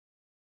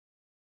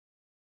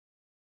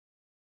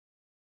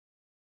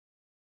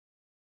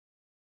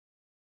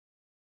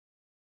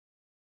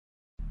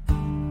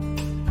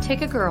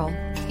Take a girl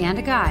and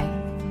a guy,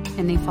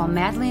 and they fall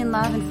madly in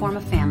love and form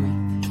a family.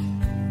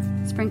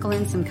 Sprinkle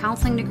in some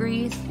counseling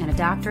degrees and a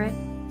doctorate,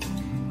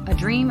 a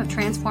dream of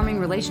transforming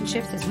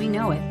relationships as we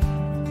know it.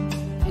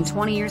 And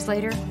 20 years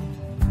later,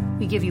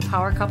 we give you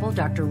power couple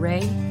Dr.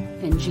 Ray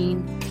and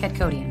Jean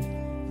Ketkodian.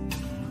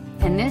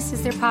 And this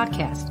is their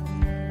podcast,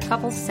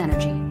 Couples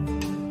Synergy.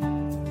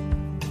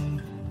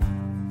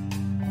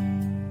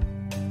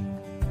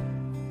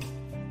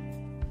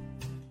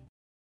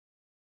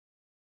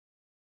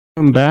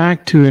 Welcome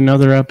back to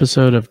another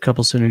episode of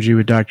Couple Synergy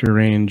with Dr.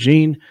 Ray and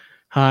Jean.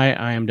 Hi,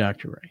 I am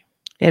Dr. Ray.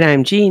 And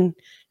I'm Jean.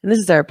 And this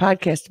is our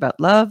podcast about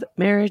love,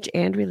 marriage,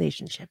 and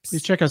relationships.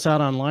 Please check us out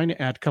online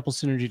at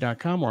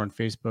couplesynergy.com or on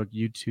Facebook,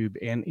 YouTube,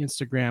 and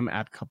Instagram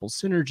at Couple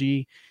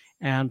Synergy.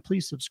 And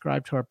please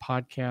subscribe to our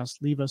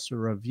podcast, leave us a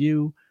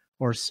review,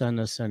 or send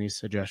us any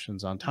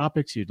suggestions on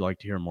topics you'd like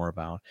to hear more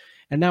about.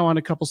 And now on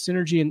to Couple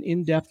Synergy, an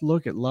in-depth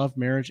look at love,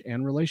 marriage,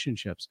 and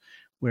relationships,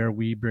 where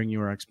we bring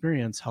you our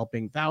experience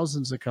helping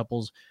thousands of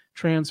couples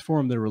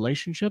transform their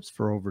relationships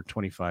for over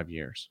 25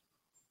 years.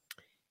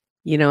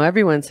 You know,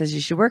 everyone says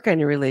you should work on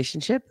your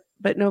relationship,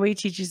 but nobody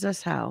teaches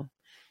us how.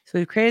 So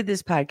we've created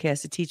this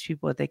podcast to teach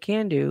people what they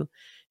can do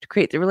to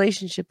create the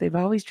relationship they've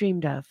always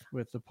dreamed of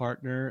with the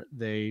partner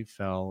they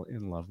fell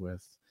in love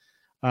with.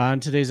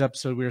 On today's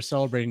episode, we are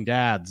celebrating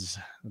dads.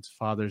 It's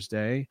Father's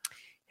Day.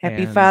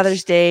 Happy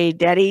Father's Day,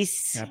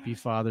 daddies. Happy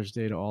Father's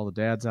Day to all the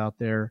dads out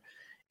there.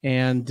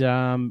 And,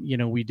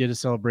 we did a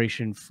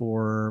celebration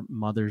for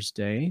Mother's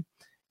Day.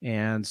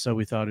 And so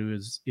we thought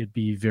it'd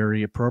be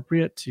very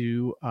appropriate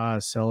to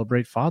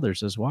celebrate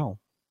fathers as well.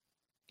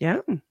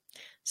 Yeah.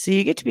 So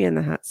you get to be in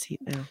the hot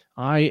seat now.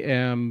 I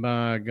am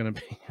going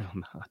to be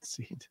on the hot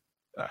seat.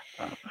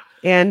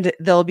 And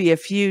there'll be a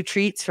few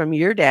treats from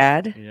your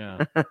dad.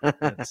 Yeah.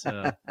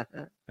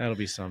 That'll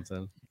be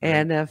something.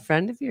 And a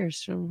friend of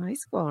yours from high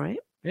school, right?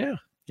 Yeah.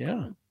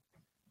 Yeah.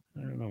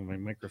 I don't know. My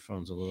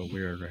microphone's a little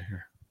weird right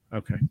here.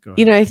 Okay, go ahead.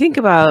 You know, I think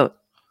about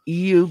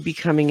you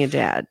becoming a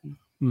dad.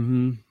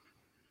 Mm-hmm.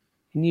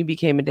 And you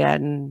became a dad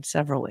in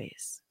several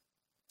ways.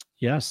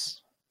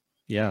 Yes.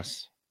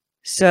 Yes.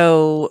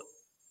 So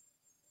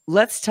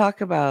let's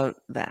talk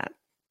about that.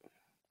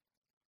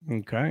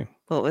 Okay.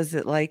 What was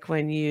it like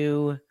when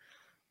you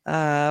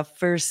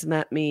first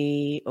met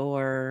me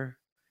or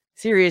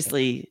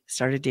seriously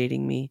started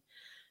dating me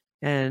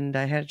and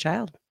I had a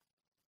child?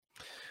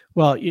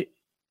 Well,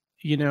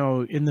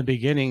 in the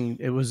beginning,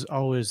 there was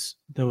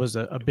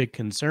a big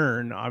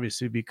concern,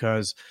 obviously,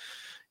 because,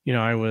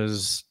 I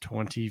was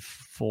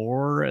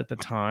 24 at the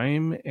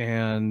time,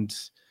 and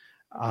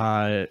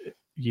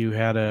you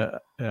had an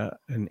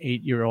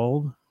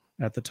 8-year-old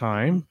at the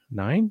time,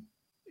 9.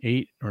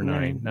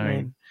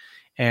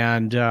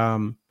 And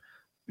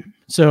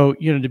so,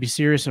 to be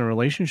serious in a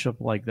relationship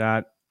like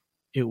that,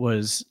 it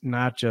was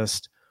not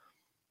just,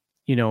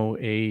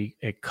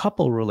 a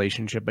couple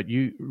relationship, but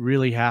you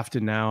really have to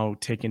now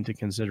take into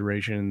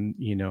consideration,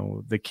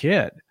 the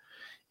kid,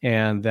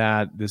 and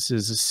that this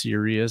is a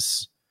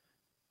serious,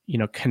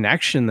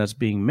 connection that's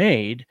being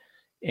made.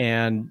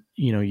 And,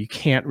 you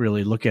can't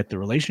really look at the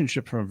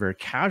relationship from a very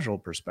casual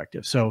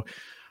perspective. So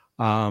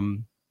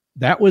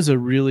that was a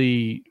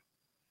really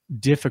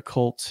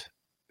difficult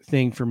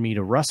thing for me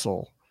to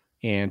wrestle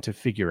and to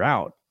figure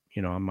out,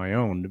 on my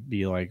own, to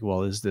be like,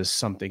 well, is this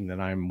something that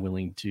I'm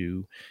willing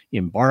to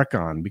embark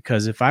on?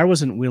 Because if I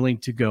wasn't willing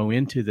to go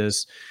into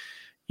this,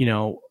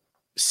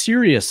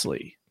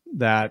 seriously,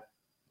 that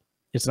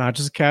it's not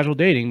just casual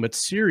dating, but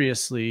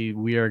seriously,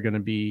 we are going to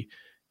be,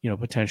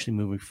 potentially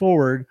moving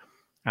forward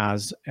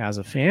as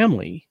a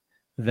family,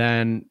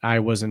 then I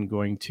wasn't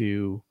going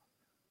to,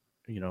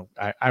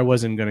 I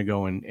wasn't going to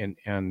go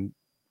and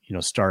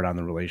start on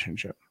the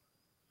relationship.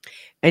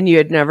 And you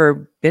had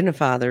never been a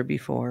father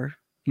before.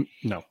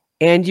 No.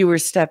 And you were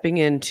stepping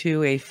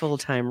into a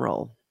full-time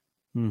role.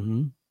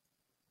 Mm-hmm.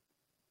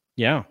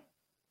 Yeah.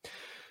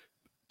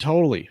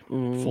 Totally.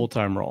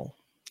 Full-time role.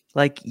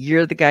 Like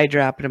you're the guy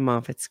dropping him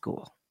off at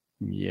school.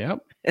 Yep.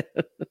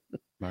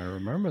 I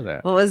remember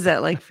that. What was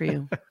that like for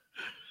you?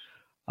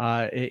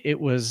 It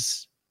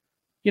was,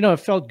 it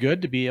felt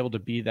good to be able to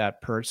be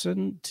that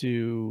person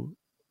to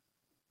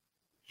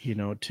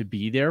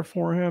be there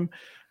for him.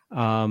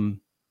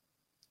 One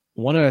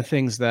of the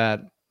things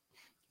that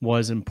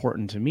was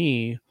important to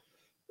me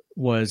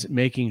was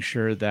making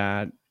sure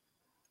that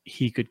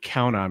he could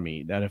count on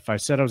me, that if I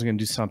said I was going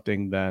to do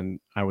something, then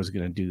I was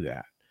going to do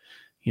that,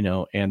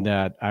 and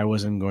that I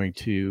wasn't going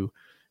to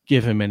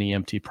give him any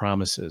empty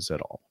promises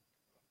at all.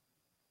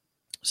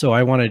 So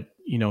I wanted,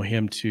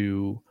 him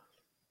to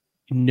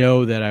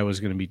know that I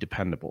was going to be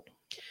dependable.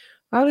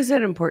 Why was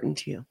that important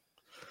to you?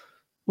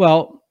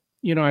 Well,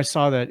 I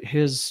saw that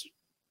his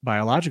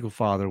biological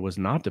father was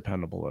not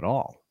dependable at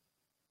all.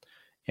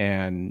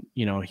 And,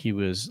 he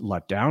was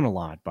let down a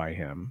lot by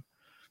him.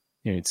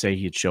 He'd say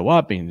he'd show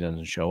up and he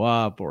doesn't show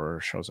up,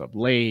 or shows up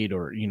late,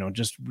 or,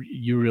 just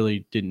you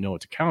really didn't know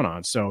what to count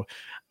on. So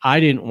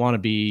I didn't want to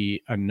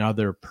be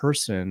another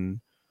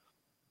person,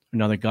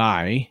 another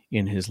guy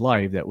in his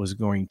life that was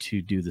going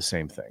to do the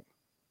same thing.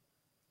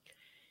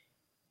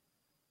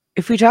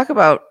 If we talk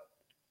about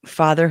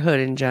fatherhood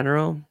in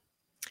general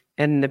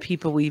and the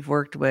people we've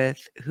worked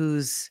with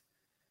who's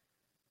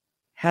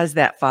has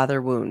that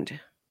father wound,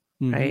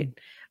 right? Mhm.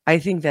 I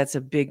think that's a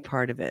big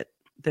part of it,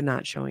 the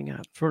not showing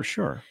up, For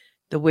sure.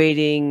 the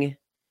waiting,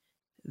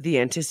 the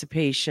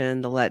anticipation,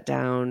 the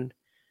letdown,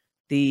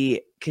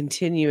 the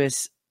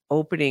continuous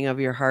opening of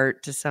your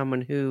heart to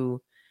someone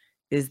who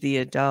is the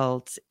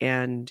adult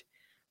and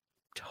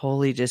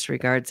totally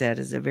disregards that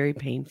as a very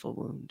painful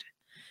wound.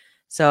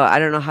 So I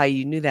don't know how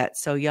you knew that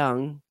so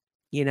young,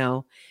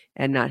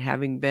 and not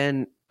having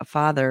been a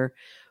father,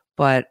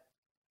 but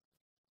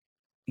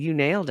you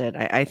nailed it.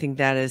 I think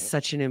that is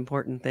such an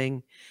important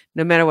thing.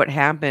 No matter what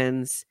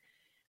happens,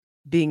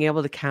 being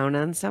able to count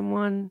on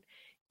someone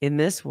in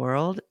this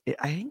world,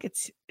 I think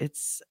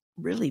it's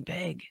really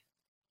big.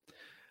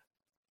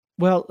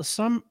 Well,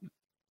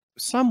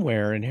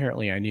 somewhere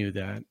inherently I knew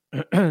that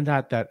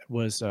that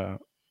was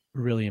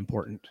really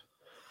important,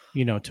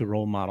 to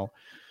role model.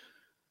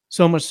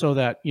 So much so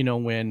that,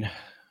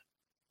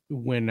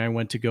 when I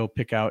went to go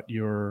pick out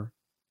the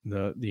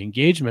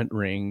engagement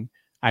ring,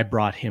 I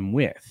brought him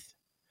with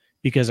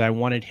because I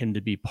wanted him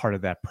to be part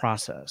of that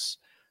process,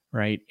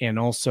 right? And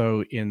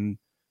also in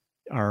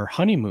our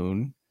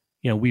honeymoon,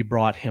 we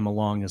brought him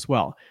along as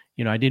well.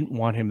 I didn't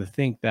want him to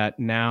think that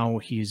now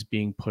he's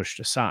being pushed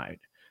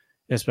aside,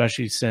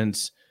 especially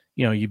since,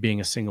 you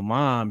being a single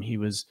mom, he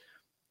was,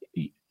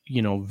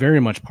 very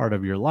much part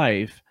of your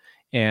life.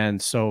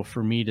 And so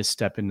for me to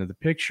step into the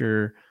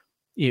picture,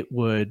 it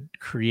would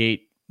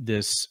create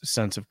this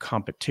sense of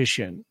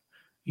competition,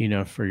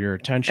 for your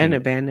attention And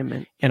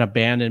abandonment.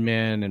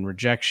 and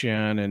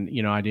rejection.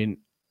 And, I didn't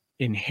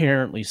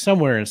inherently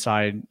somewhere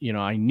inside,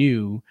 I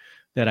knew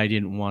that I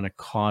didn't want to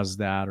cause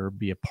that or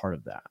be a part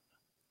of that.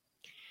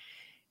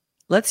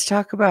 Let's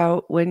talk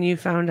about when you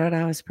found out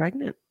I was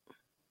pregnant.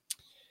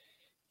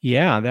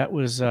 Yeah, that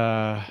was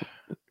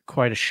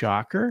quite a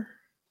shocker.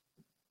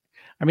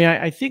 I mean,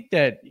 I think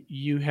that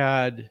you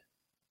had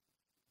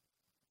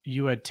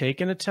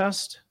taken a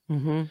test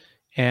Mm-hmm.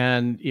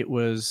 and it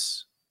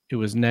was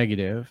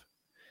negative.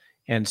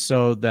 And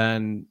so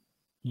then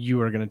you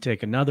were going to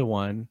take another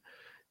one.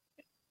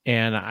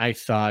 And I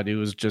thought it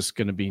was just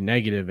going to be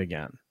negative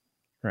again.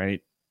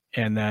 Right.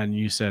 And then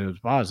you said it was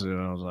positive.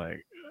 And I was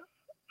like,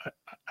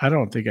 I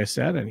don't think I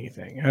said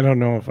anything. I don't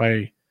know if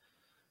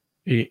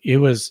it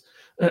was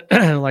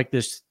like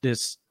this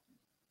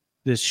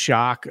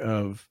shock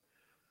of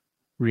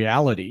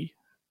reality,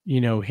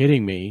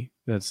 hitting me.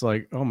 That's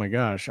like, oh my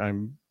gosh,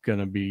 I'm going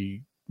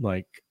to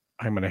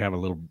have a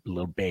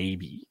little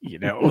baby,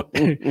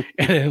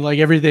 and like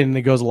everything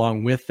that goes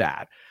along with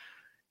that,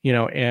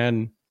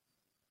 and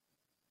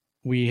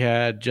we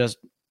had just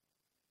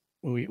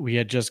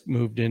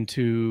moved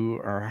into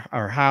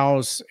our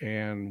house,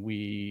 and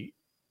I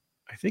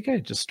think I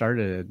just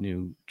started a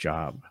new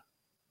job.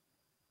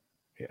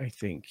 I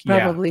think.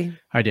 Probably. Yeah,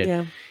 I did.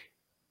 Yeah.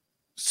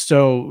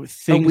 So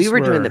things we were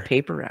doing the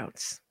paper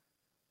routes.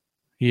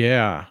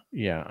 Yeah.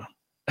 Yeah.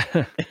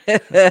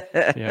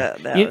 Yeah.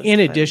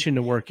 In addition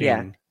to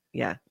working.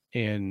 Yeah.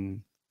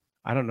 In,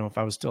 I don't know if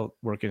I was still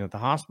working at the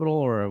hospital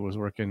or I was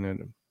working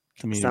in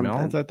community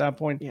health at that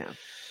point. Yeah.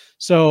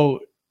 So,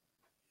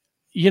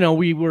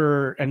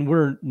 we're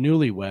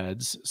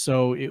newlyweds.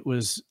 So it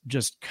was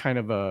just kind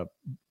of a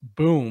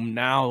boom.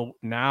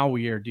 Now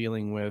we are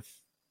dealing with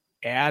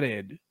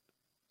added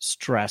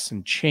stress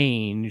and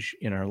change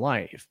in our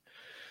life.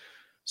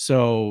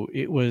 So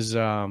it was,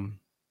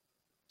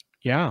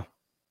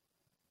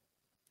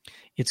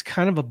 it's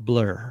kind of a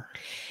blur.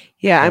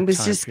 Yeah, I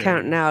was just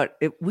counting out.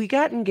 We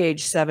got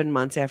engaged 7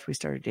 months after we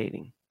started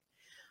dating,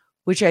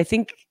 which I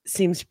think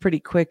seems pretty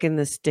quick in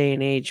this day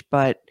and age.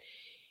 But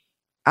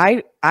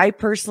I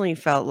personally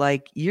felt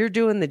like you're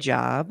doing the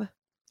job.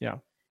 Yeah.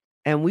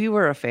 And we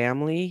were a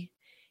family,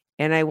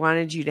 and I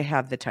wanted you to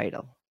have the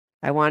title.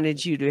 I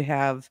wanted you to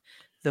have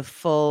the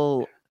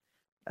full...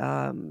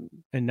 and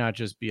not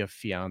just be a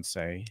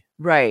fiance.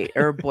 Right.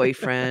 Or a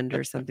boyfriend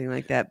or something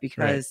like that.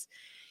 Because... Right.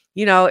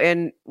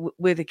 And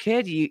with a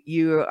kid,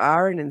 you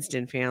are an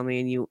instant family,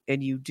 and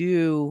you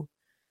do,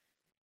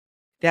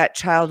 that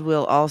child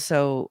will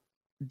also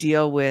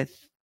deal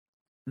with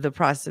the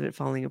process of it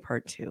falling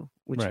apart too,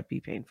 which would be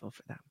painful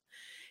for them.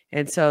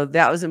 And so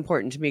that was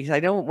important to me, because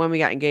I know when we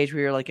got engaged,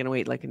 we were like going to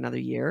wait like another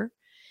year.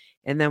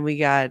 And then we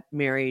got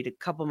married a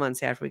couple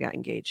months after we got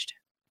engaged.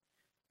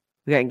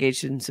 We got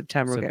engaged in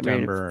September, we got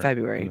married in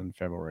February. In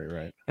February,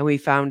 right. And we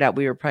found out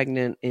we were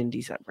pregnant in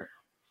December,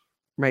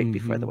 right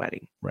before the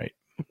wedding. Right.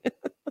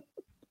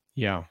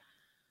 Yeah.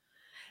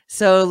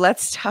 So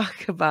let's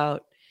talk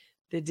about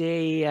the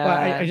day. Well,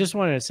 I just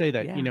wanted to say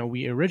that,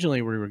 we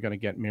originally were going to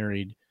get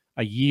married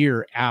a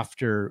year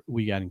after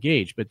we got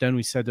engaged, but then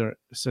we said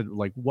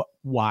like, what,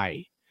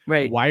 why?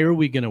 Right. Why are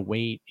we going to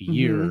wait a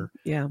year?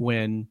 Yeah.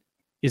 When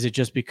is it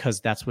just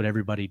because that's what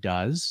everybody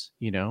does?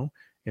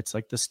 It's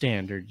like the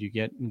standard. You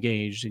get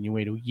engaged and you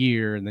wait a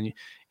year, and then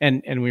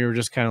and we were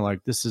just kind of like,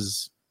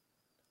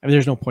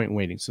 there's no point in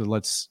waiting. So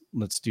let's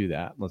do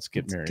that. Let's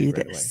get married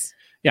right away.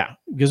 Yeah,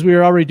 because we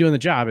were already doing the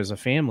job as a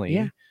family.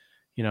 Yeah.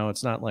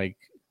 it's not like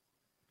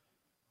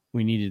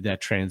we needed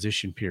that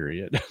transition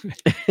period,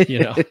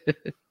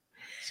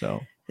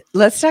 So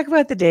Let's talk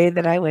about the day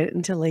that I went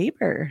into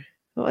labor.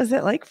 What was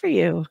it like for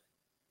you?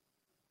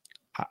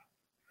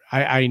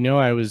 I know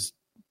I was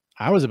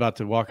about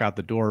to walk out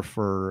the door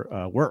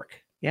for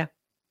work. Yeah.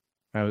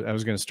 I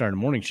was going to start a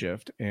morning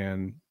shift.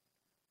 And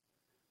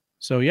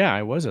so, yeah,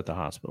 I was at the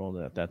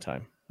hospital at that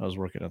time. I was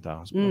working at the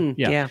hospital.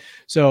 Yeah.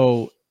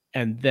 So,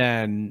 and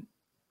then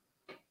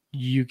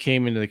you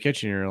came into the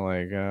kitchen. You're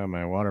like,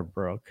 my water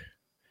broke.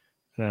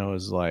 And I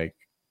was like,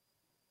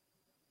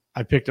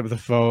 I picked up the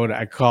phone.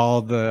 I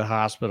called the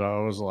hospital.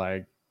 I was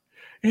like,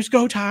 it's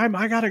go time.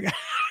 I got to go.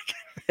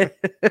 You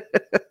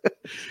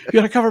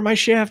got to cover my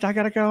shift. I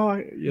got to go.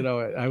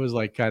 I was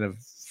like kind of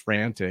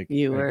frantic.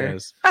 You were.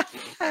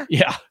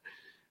 Yeah.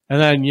 And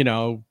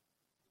then,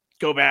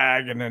 go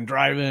back and then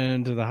drive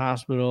into the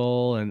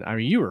hospital. And I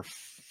mean, you were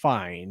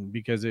fine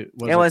because it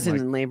wasn't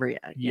in labor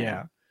yet.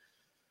 Yeah.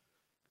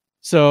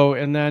 So,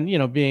 and then,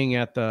 being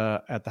at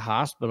the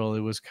hospital,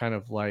 it was kind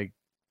of like,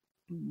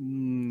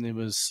 it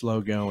was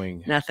slow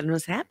going. Nothing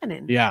was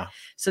happening. Yeah.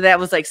 So that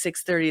was like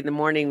 6:30 in the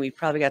morning. We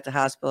probably got to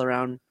hospital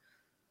around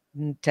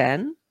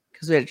 10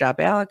 because we had to drop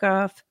Alec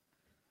off.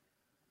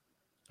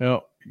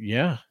 Oh,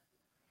 yeah.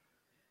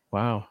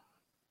 Wow.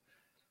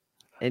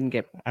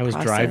 And I was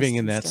driving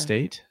in that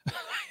state.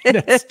 In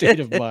that state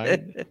of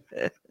mind.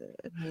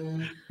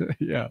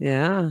 Yeah.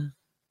 Yeah.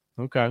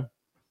 Okay.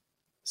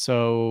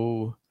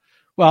 So,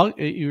 well,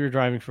 you were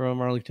driving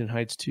from Arlington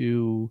Heights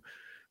to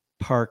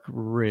Park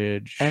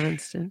Ridge.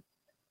 Evanston.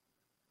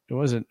 It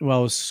wasn't, well,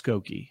 it was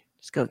Skokie.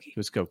 It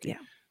was Skokie. Yeah.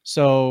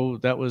 So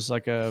that was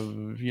like a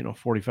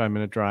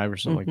 45-minute drive or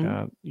something like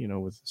that,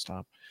 with the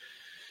stop.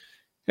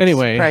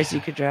 Anyway. Surprised you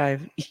could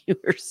drive. You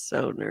were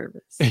so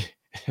nervous.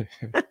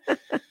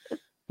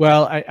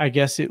 Well, I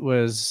guess it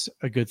was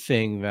a good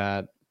thing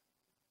that,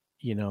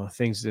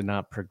 things did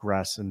not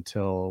progress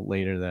until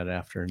later that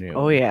afternoon.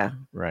 Oh, yeah.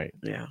 Right.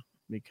 Yeah.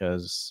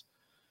 Because,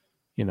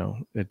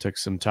 it took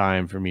some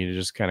time for me to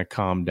just kind of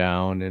calm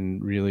down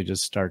and really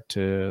just start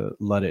to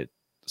let it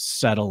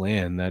settle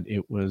in that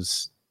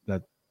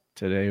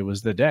today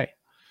was the day.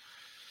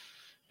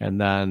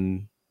 And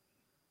then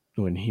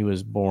when he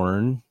was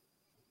born,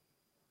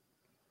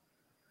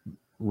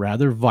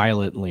 rather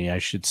violently, I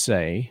should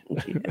say,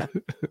 Yeah.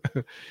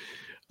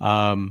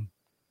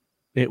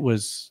 it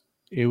was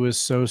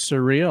so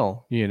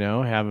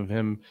surreal, having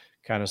him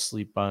kind of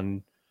sleep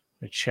on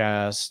my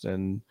chest,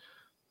 and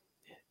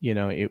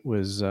it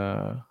was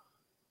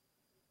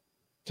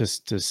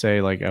just to say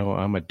like, oh,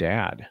 I'm a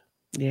dad.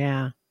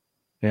 Yeah.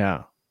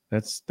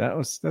 That's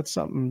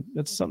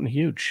something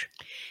huge.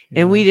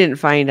 And we didn't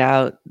find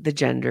out the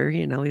gender,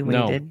 we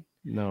waited.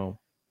 No.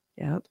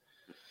 Yep.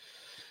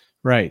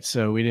 Right.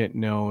 So we didn't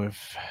know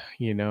if,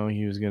 he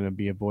was going to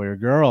be a boy or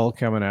girl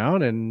coming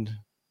out, and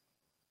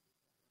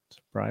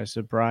surprise,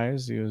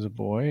 surprise, he was a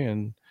boy.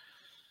 And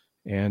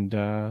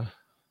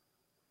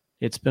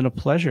it's been a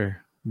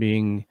pleasure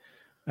being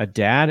a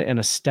dad and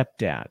a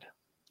stepdad.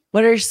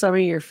 What are some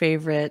of your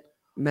favorite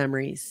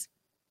memories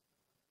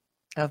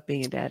of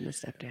being a dad and a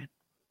stepdad?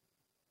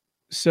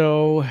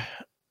 So,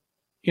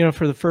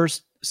 for the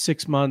first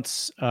 6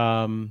 months,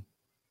 the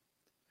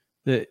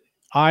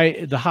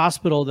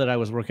hospital that I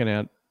was working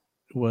at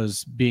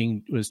was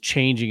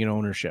changing in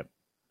ownership.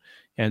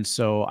 And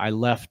so I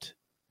left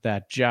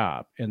that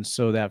job. And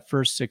so that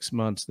first 6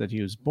 months that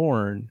he was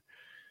born,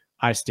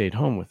 I stayed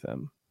home with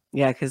him.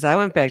 Yeah, because I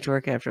went back to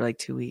work after like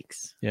 2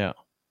 weeks. Yeah.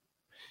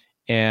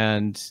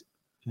 And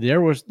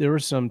there were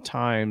some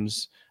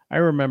times I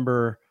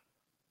remember,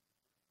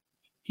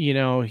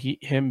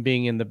 him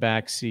being in the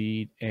back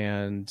seat,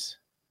 and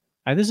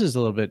this is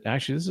a little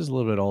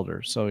bit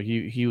older. So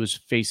he was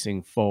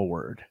facing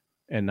forward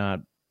and not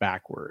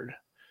backward.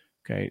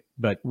 Okay.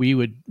 But we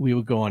would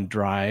go on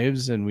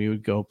drives, and we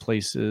would go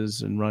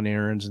places and run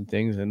errands and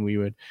things. And we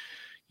would,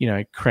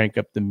 I'd crank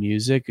up the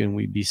music, and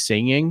we'd be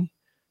singing,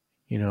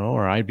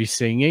 or I'd be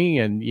singing,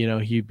 and,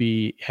 he'd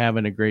be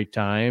having a great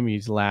time.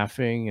 He's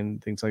laughing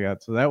and things like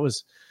that. So that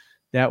was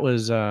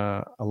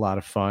a lot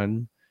of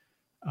fun.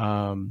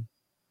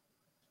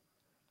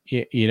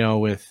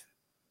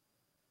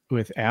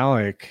 With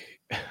Alec,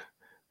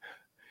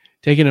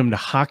 taking him to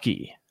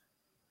hockey,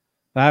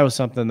 that was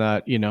something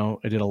that,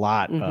 I did a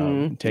lot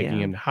of, taking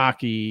him to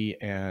hockey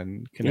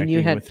and connecting with him. And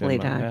you had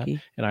played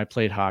hockey. And I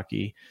played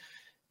hockey.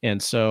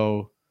 And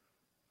so,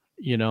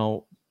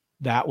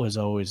 that was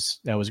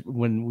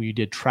when we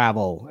did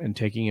travel and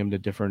taking him to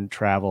different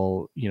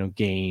travel,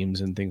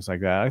 games and things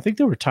like that. I think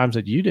there were times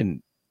that you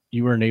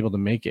weren't able to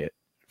make it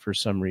for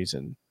some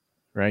reason,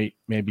 right?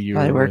 Maybe you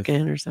probably were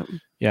working or something.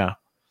 Yeah.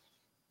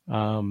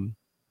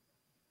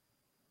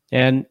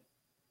 And,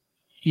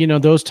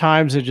 those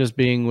times of just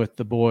being with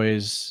the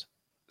boys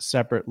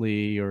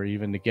separately or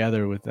even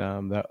together with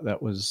them,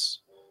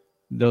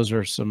 those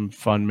are some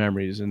fun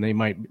memories. And they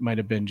might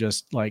have been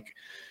just like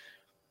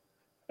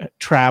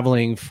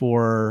traveling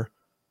for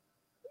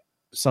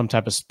some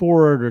type of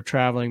sport or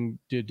traveling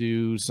to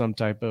do some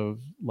type of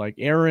like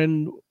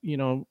errand,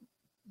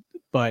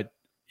 but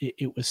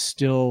it was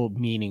still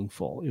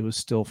meaningful. It was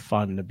still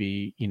fun to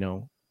be,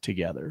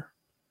 together.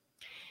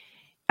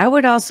 I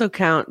would also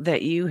count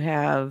that you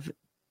have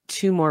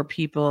 2 more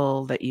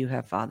people that you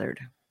have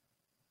fathered.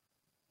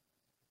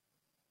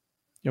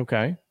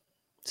 Okay.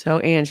 So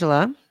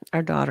Angela,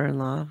 our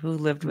daughter-in-law, who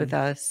lived with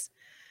us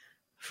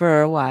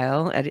for a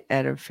while at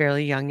a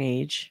fairly young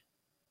age.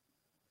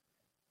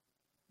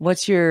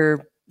 What's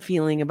your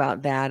feeling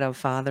about that, of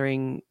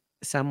fathering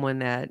someone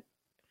that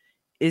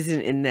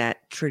isn't in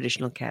that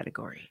traditional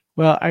category?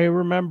 Well, I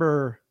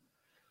remember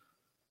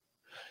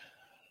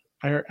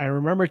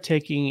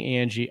taking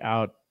Angie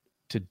out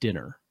to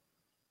dinner,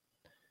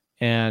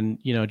 and,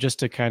 just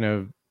to kind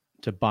of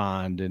to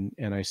bond.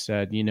 And I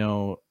said,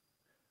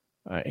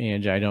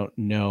 Angie, I don't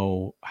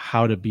know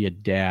how to be a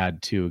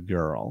dad to a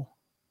girl.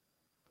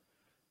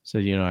 So,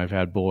 I've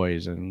had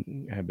boys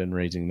and have been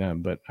raising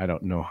them, but I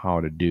don't know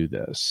how to do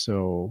this.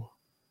 So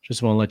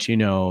just want to let you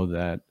know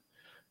that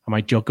I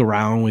might joke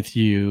around with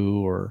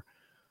you, or,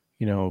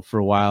 for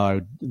a while I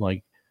would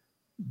like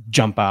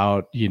jump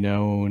out,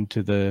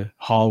 into the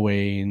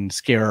hallway and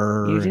scare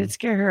her. You did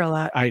scare her a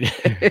lot.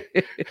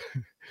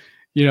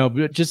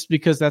 But just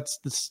because that's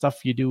the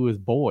stuff you do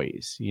with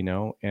boys,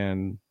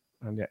 and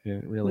I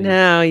didn't really.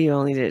 No, you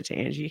only did it to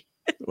Angie.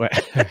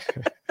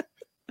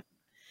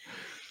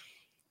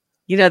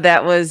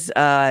 That was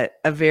a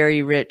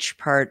very rich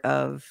part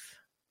of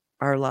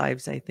our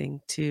lives, I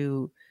think,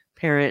 to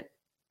parent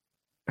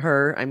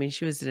her. I mean,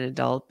 she was an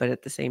adult, but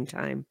at the same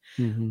time,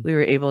 we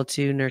were able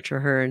to nurture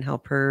her and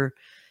help her,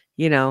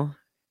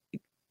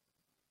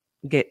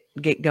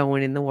 get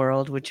going in the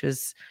world, which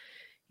was,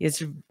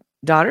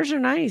 daughters are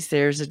nice.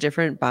 There's a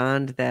different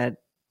bond that,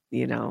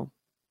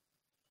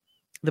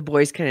 the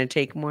boys kind of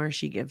take more,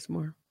 she gives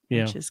more,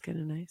 which is kind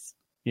of nice.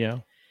 Yeah.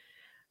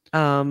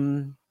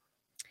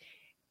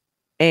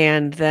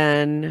 And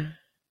then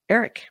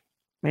Eric,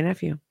 my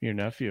nephew. Your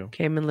nephew.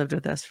 Came and lived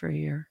with us for a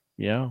year.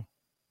 Yeah.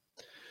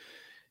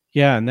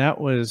 Yeah. And that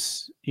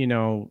was,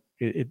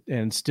 it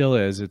and still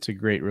is, it's a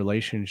great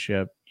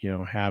relationship,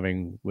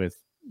 having with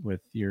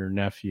your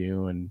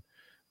nephew, and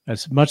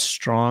it's a much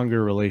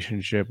stronger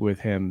relationship with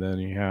him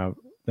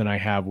than I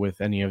have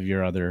with any of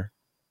your other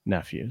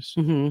nephews.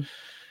 Mm-hmm.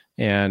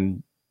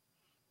 And,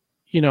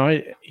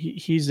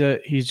 he's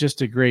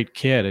just a great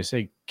kid. I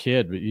say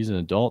kid, but he's an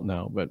adult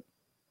now, but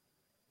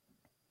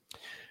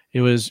it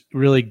was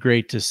really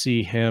great to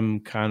see him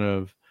kind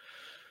of,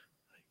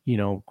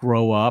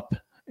 grow up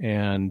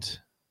and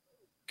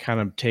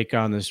kind of take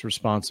on this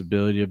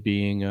responsibility of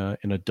being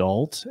an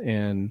adult,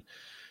 and,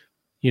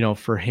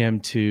 for him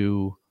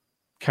to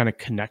kind of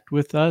connect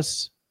with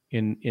us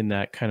in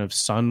that kind of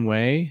son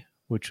way,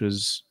 it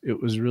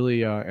was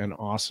really an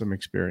awesome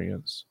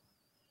experience.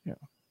 Yeah.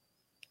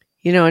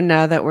 And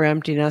now that we're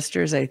empty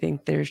nesters, I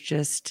think there's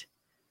just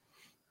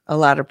a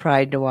lot of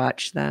pride to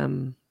watch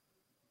them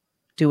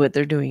do what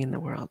they're doing in the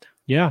world.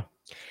 Yeah.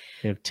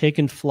 They have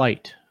taken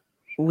flight.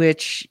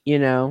 Which,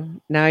 now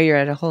you're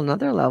at a whole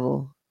nother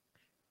level,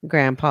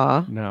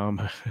 Grandpa. No.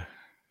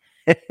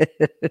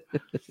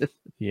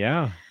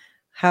 Yeah.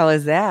 How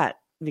is that,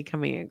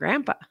 becoming a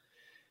grandpa?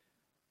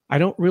 I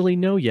don't really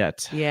know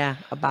yet. Yeah,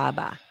 a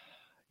baba.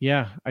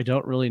 Yeah, I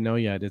don't really know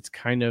yet. It's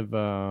kind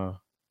of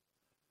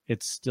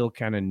it's still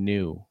kind of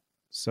new.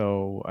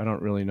 So I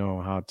don't really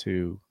know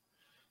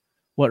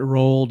what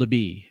role to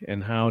be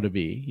and how to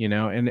be,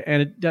 and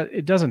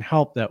it doesn't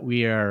help that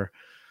we are,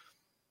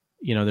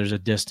 there's a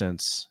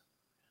distance,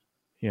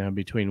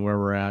 between where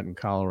we're at in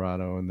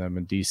Colorado and them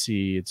in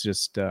DC. It's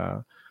just,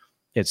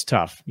 it's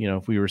tough.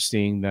 If we were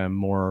seeing them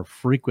more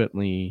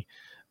frequently,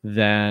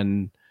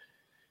 then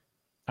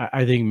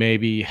I think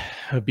maybe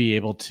I'd be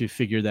able to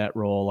figure that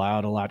role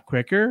out a lot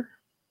quicker.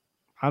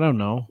 I don't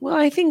know. Well,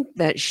 I think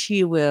that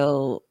she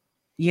will,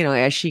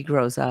 as she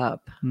grows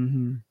up,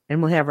 mm-hmm.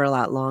 and we'll have her a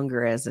lot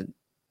longer as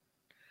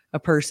a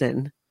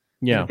person,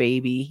 yeah, a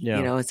baby.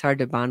 Yeah. It's hard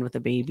to bond with a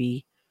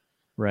baby,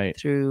 right,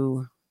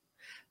 through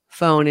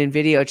phone and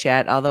video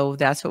chat. Although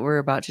that's what we're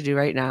about to do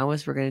right now,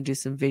 is we're going to do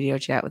some video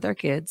chat with our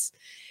kids,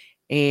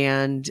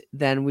 and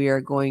then we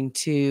are going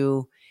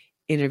to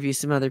interview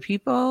some other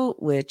people,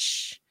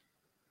 which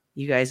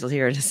you guys will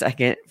hear in a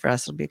second. For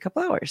us, it'll be a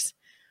couple hours.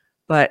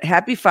 But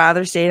happy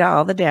Father's Day to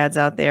all the dads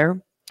out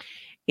there.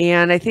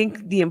 And I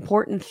think the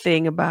important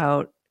thing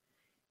about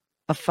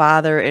a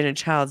father in a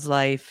child's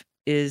life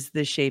is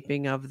the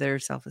shaping of their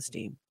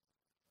self-esteem.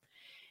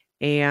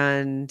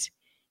 And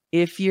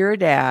if you're a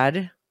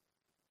dad,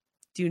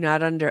 do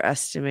not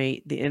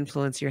underestimate the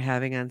influence you're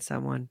having on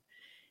someone.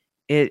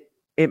 It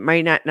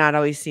might not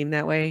always seem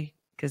that way,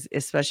 because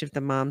especially if the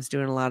mom's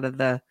doing a lot of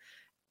the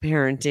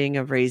parenting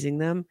of raising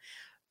them,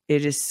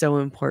 it is so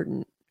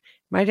important.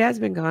 My dad's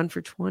been gone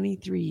for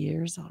 23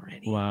 years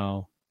already.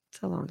 Wow.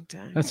 It's a long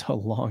time. That's a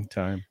long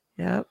time.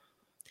 Yep.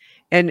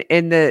 And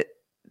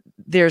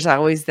there's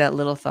always that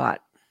little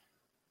thought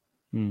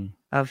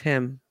of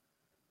him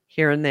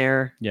here and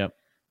there. Yep.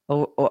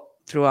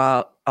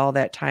 Throughout all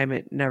that time,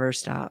 it never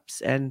stops.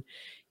 And,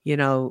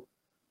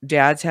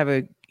 dads have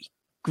a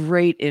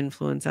great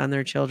influence on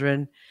their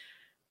children.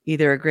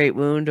 either a great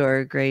wound or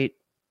a great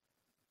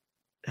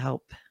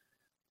help.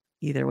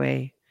 Either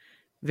way,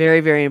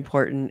 very, very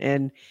important.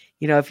 And,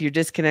 if you're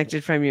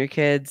disconnected from your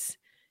kids,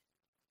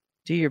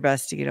 do your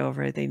best to get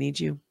over it. They need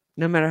you,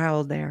 no matter how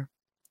old they are.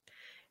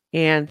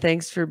 And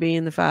thanks for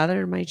being the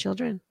father of my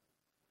children.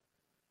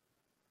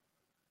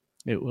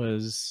 It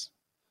was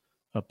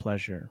a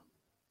pleasure.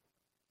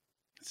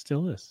 It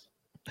still is.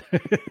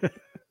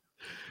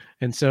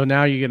 And so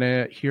now you're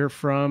going to hear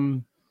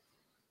from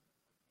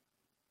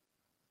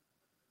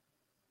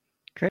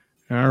Chris.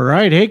 All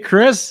right. Hey,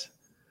 Chris. Hey,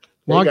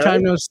 Long guys.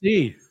 time no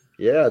see.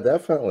 Yeah,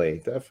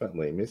 definitely.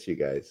 Miss you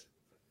guys.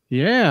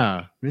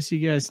 Yeah. Miss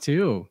you guys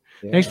too.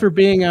 Yeah. Thanks for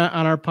being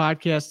on our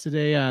podcast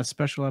today. A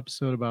special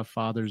episode about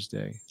Father's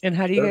Day. And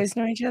how do you guys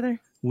know each other?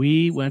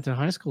 We went to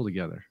high school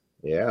together.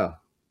 Yeah.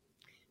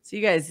 So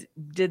you guys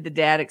did the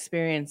dad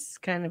experience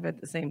kind of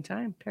at the same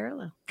time,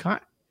 parallel.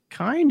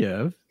 Kind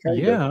of. Kind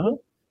Yeah. of.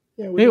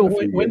 Yeah. Hey,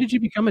 when did you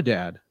become a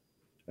dad?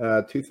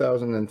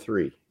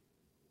 2003.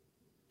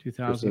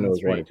 2003.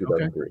 Was born in Okay.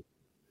 2003.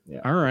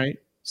 Yeah. All right.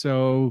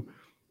 So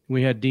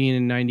we had Dean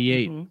in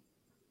 98. Mm-hmm.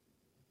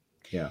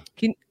 Yeah.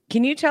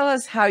 Can you tell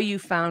us how you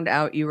found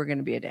out you were going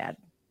to be a dad?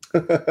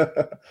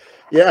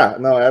 Yeah,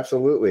 no,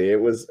 absolutely.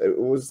 It was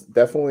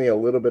definitely a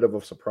little bit of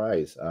a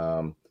surprise.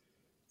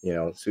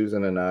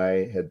 Susan and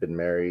I had been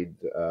married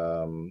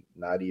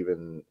not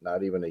even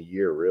a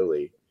year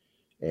really,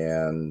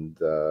 and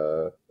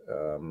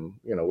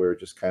we were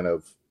just kind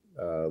of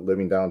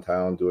living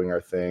downtown doing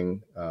our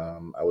thing.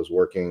 I was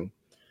working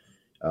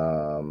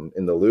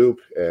in the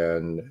Loop,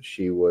 and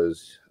she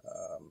was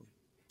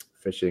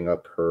finishing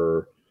up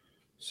her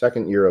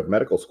second year of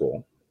medical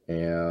school,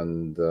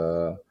 and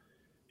it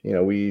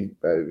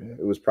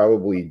was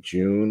probably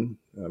June,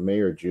 May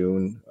or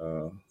June,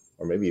 or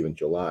maybe even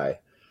July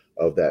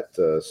of that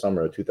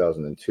summer of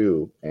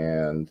 2002.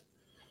 And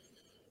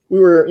we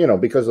were,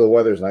 because the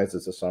weather's nice,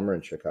 it's the summer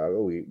in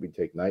Chicago, we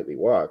take nightly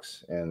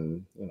walks.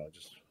 And,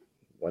 just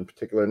one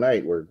particular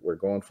night, we're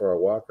going for a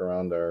walk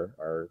around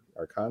our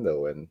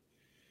condo. And,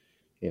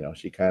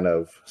 she kind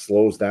of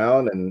slows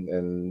down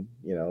and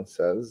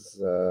says,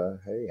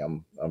 hey,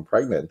 I'm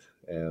pregnant.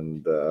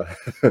 And, a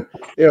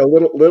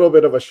little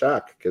bit of a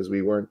shock, because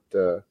we weren't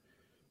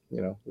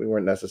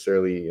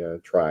necessarily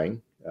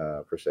trying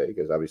per se,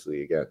 because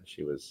obviously, again,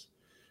 she was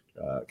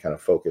kind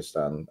of focused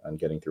on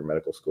getting through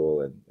medical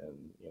school, and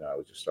I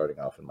was just starting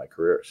off in my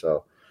career.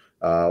 So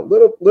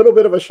little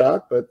bit of a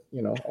shock, but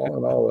all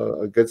in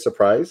all, a good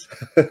surprise.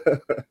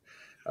 It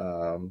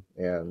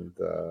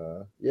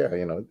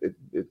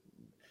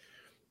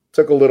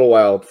took a little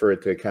while for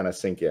it to kind of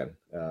sink in,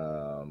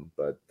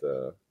 but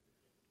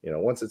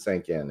once it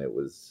sank in, it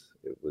was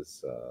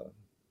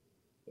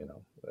an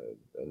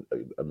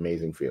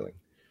amazing feeling.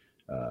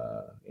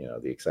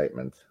 The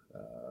excitement.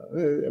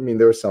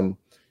 There was some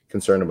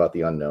concern about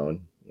the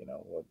unknown.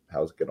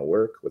 How's it going to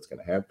work? What's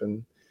going to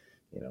happen?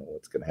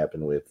 What's going to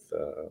happen with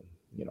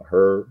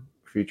her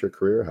future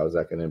career? How's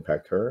that going to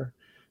impact her?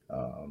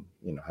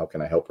 How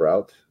can I help her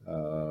out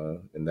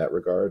in that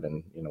regard?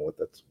 And what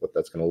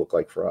that's going to look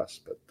like for us.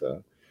 But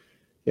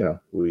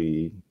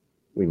we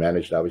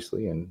managed,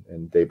 obviously,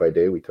 and day by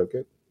day we took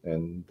it,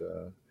 and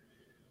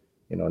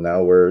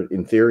now we're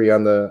in theory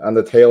on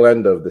the tail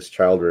end of this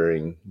child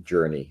rearing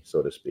journey,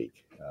 so to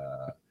speak.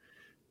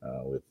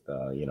 With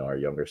our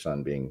younger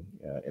son being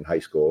in high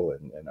school,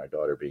 and our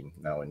daughter being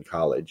now in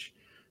college.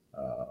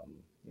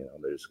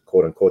 There's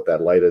quote unquote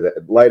that light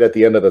at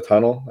the end of the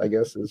tunnel, I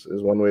guess is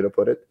one way to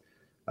put it.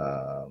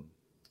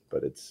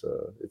 But it's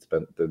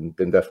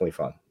been definitely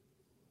fun.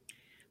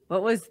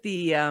 What was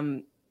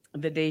the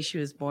day she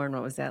was born?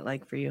 What was that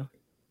like for you?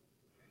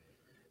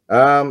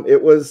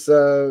 It was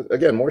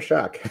again more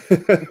shock,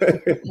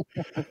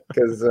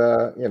 because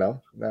now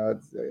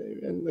it's,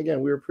 and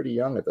again, we were pretty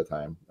young at the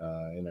time,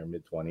 in our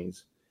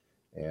mid-20s,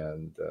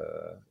 and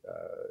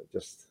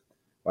just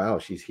wow,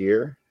 she's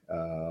here,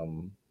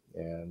 and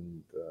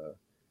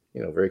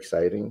very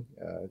exciting.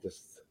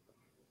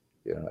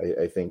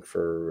 I think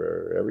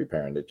for every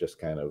parent, it just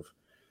kind of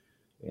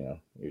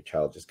your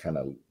child just kind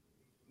of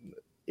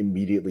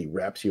immediately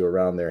wraps you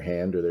around their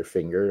hand or their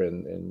finger,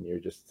 and you're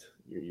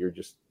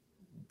just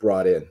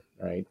brought in,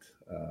 right?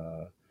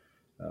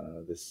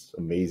 This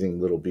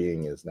amazing little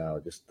being is now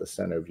just the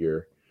center of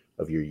your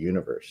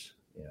universe,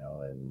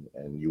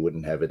 and you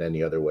wouldn't have it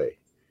any other way.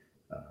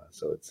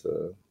 So it's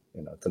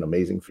it's an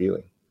amazing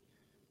feeling.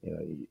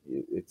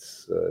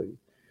 It's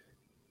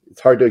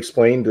hard to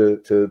explain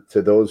to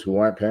those who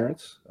aren't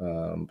parents,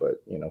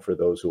 but for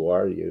those who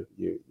are, you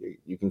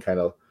can kind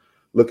of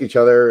look each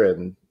other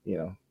and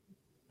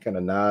kind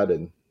of nod,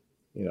 and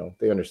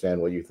they understand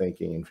what you're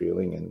thinking and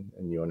feeling,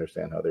 and you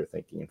understand how they're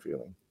thinking and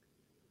feeling.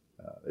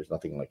 There's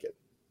nothing like it.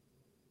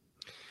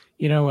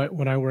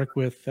 When I work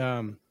with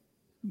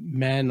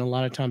men, a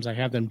lot of times I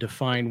have them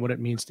define what it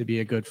means to be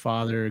a good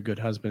father, a good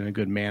husband, and a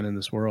good man in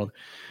this world.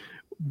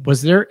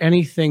 Was there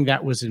anything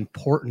that was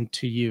important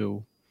to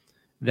you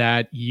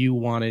that you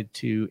wanted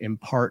to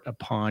impart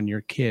upon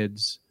your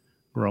kids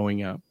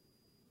growing up?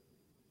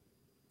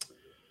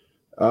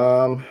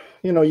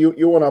 you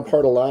want to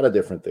impart a lot of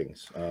different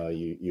things.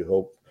 You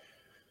hope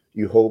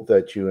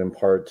that you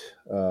impart,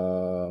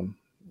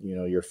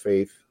 your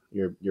faith,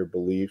 your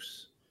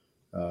beliefs,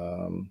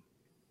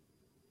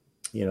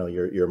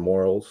 your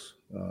morals,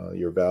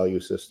 your value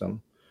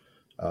system.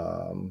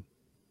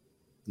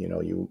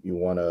 You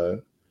want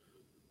to,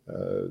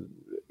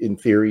 in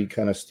theory,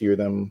 kind of steer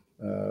them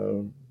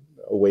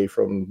away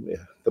from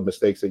the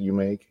mistakes that you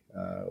make,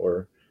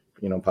 or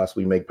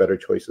possibly make better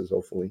choices,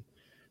 hopefully.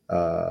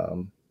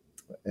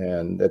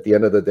 And at the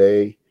end of the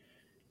day,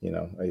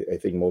 I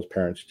think most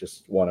parents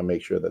just want to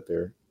make sure that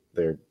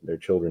their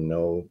children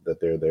know that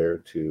they're there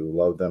to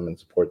love them and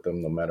support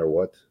them no matter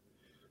what.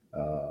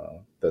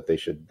 That they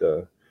should,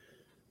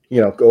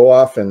 go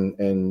off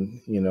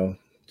and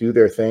do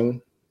their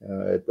thing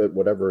at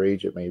whatever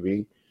age it may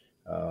be,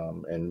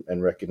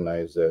 and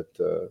recognize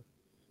that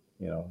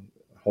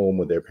home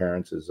with their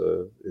parents is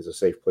a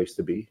safe place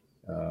to be,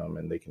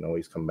 and they can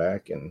always come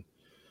back and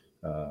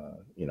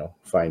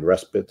find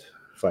respite,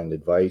 find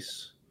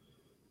advice,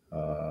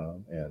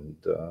 and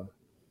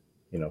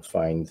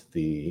find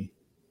the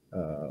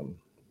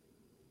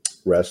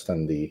rest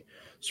and the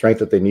strength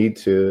that they need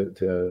to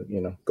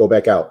go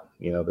back out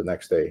the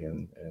next day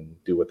and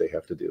do what they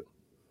have to do.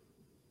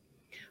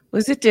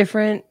 Was it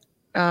different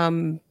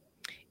in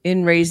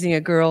raising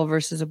a girl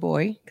versus a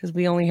boy? Because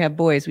we only have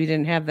boys. We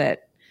didn't have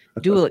that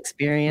dual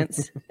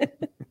experience.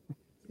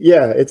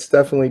 Yeah, it's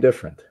definitely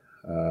different.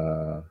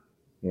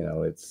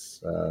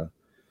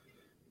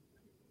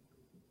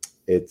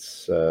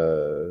 It's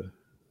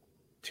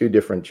two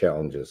different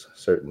challenges,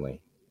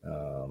 certainly.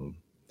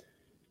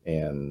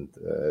 And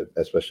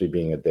especially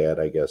being a dad,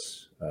 I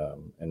guess,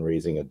 and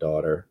raising a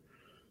daughter.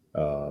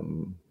 I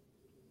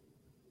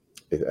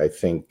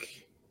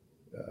think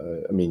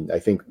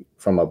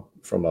from a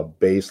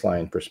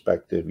baseline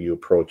perspective, you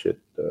approach it,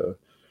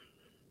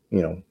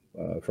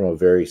 from a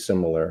very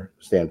similar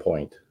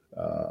standpoint,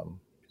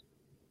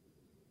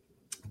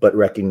 but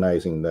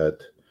recognizing that,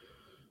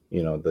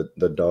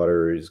 the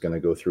daughter is going to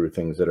go through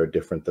things that are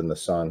different than the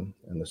son,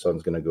 and the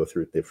son's going to go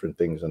through different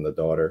things than the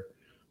daughter.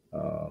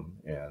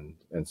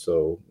 And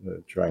so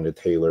trying to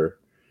tailor,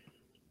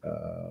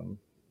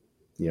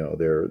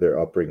 their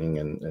upbringing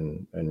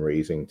and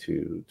raising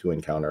to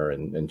encounter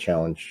and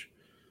challenge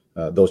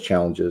those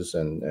challenges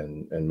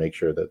and make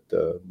sure that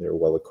they're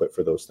well equipped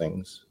for those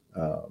things.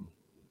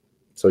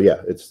 So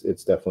yeah,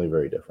 it's definitely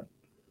very different.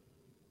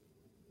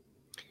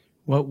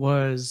 What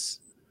was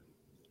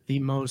the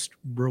most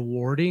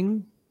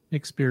rewarding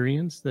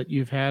experience that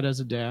you've had as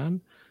a dad,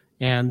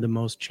 and the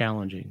most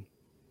challenging?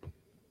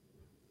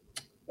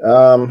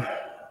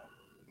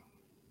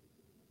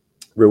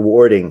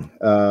 Rewarding.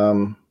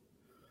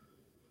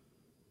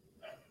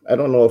 I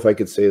don't know if I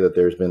could say that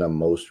there's been a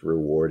most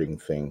rewarding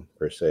thing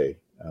per se.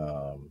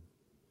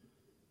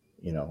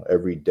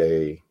 Every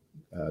day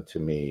to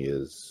me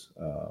is,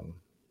 a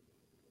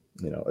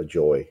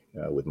joy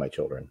with my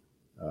children.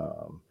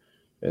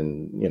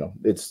 And,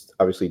 it's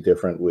obviously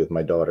different with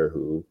my daughter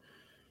who,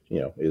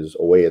 is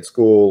away at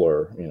school,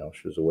 or,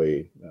 she was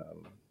away,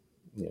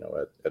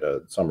 at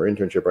a summer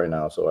internship right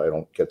now. So I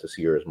don't get to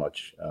see her as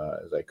much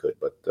as I could.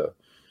 But,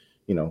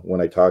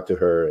 when I talk to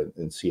her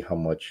and see how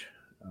much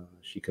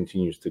she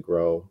continues to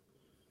grow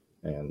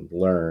and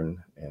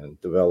learn and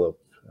develop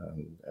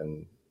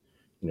and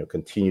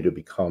continue to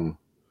become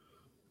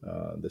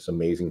this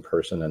amazing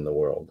person in the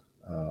world,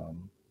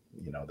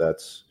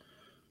 that's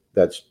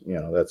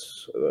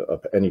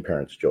any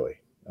parent's joy.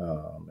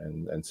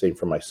 And same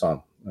for my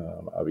son,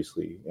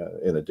 obviously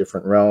in a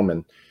different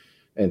realm,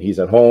 and he's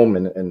at home,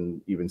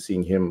 and even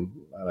seeing him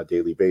on a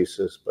daily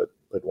basis, but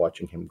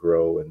watching him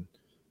grow and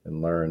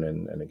learn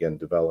and again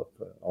develop,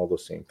 all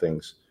those same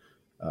things.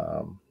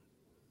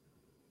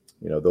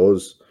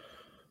 Those,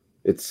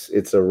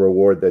 it's a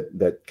reward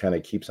that kind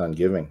of keeps on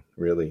giving,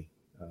 really.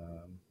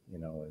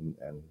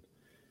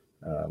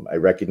 I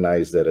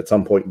recognize that at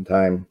some point in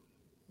time,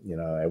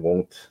 I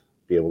won't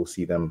be able to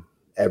see them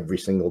every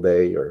single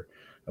day, or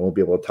I won't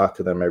be able to talk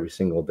to them every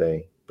single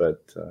day.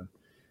 But,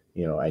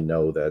 I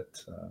know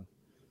that,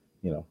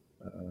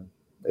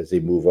 as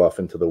they move off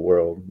into the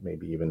world,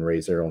 maybe even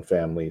raise their own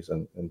families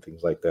and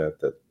things like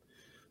that,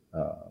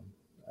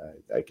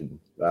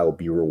 I'll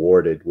be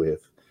rewarded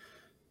with,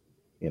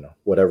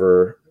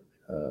 whatever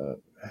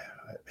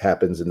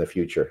happens in the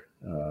future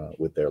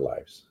with their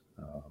lives,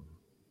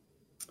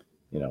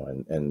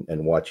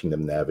 and watching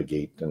them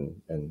navigate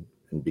and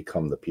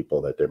become the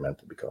people that they're meant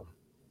to become.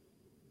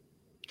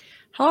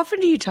 How often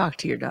do you talk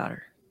to your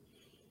daughter?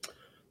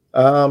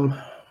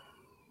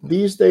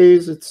 These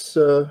days it's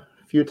a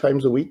few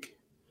times a week.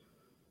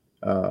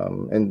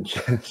 And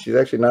she's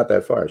actually not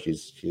that far.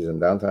 She's in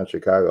downtown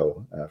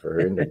Chicago for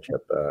her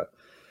internship.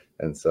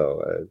 And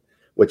so,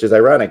 which is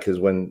ironic, because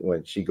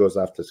when she goes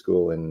off to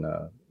school and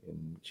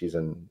she's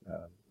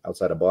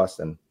outside of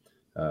Boston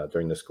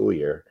during the school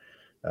year,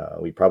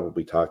 we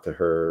probably talk to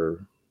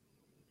her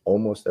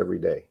almost every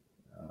day.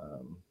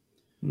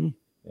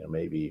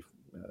 Maybe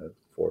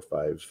 4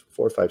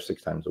 or 5,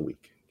 6 times a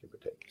week, give or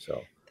take.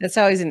 So that's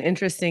always an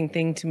interesting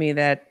thing to me,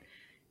 that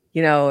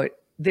you know,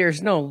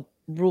 there's no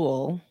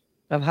rule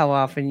of how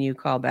often you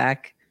call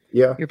back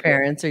Yeah. your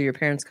parents or your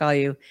parents call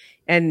you.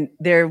 And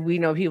we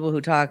know people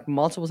who talk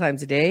multiple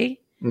times a day,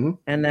 Mhm.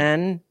 and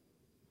then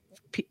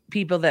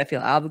people that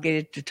feel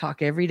obligated to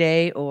talk every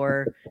day,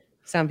 or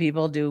some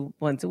people do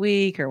once a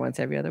week or once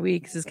every other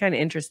week. This is kind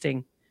of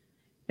interesting.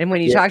 And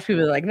when you Yeah. talk to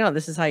people, they're like, no,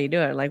 this is how you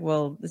do it. Like,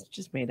 well, this is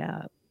just made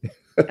up.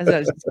 I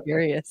was just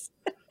curious.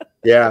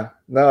 Yeah,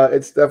 no,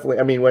 it's definitely.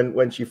 I mean,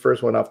 when she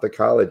first went off to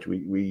college, I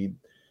mean,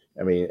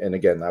 and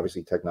again,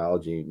 obviously,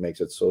 technology makes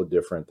it so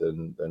different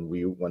than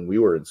when we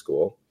were in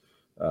school.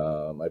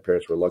 My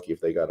parents were lucky if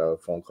they got a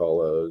phone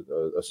call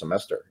a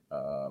semester.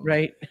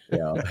 Right. You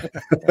know,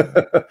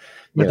 But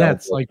you know,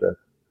 that's like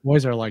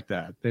boys are like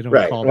that. They don't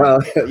right. call. Well,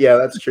 yeah,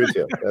 that's true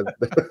too.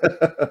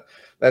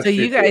 That's So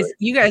true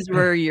you guys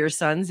were your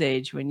son's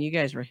age when you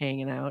guys were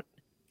hanging out.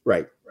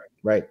 right,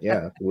 right.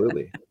 Yeah,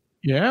 absolutely.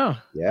 Yeah.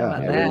 Yeah,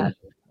 How about that?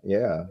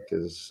 Yeah,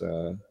 because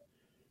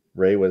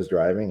Ray was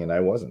driving and I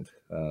wasn't.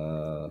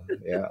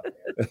 Yeah.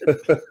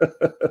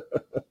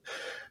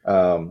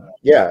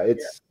 Yeah,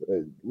 it's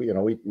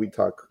we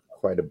talk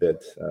quite a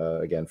bit,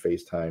 again,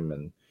 FaceTime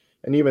and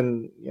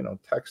even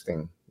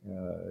texting.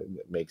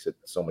 It makes it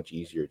so much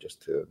easier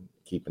just to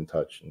keep in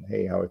touch and,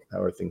 hey, how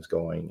are things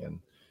going, and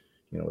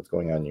what's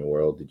going on in your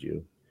world. Did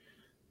you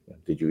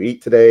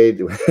eat today?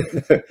 Did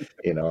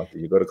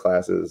you go to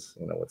classes?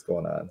 What's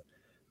going on?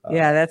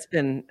 Yeah, that's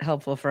been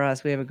helpful for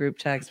us. We have a group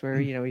text where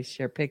we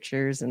share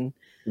pictures and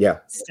Yeah.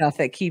 stuff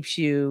that keeps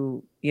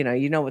you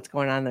know what's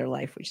going on in their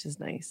life, which is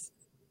nice.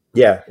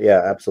 Yeah,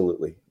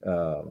 absolutely.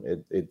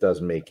 It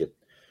does make it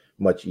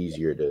much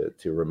easier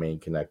to remain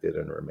connected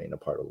and remain a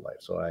part of life.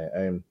 So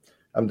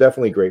I'm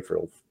definitely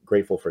grateful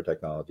for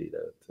technology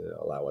to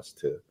allow us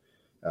to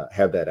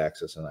have that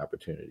access and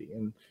opportunity.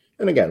 And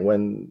again,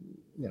 when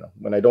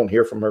I don't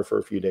hear from her for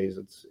a few days,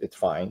 it's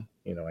fine.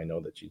 I know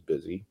that she's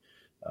busy.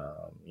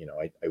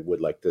 I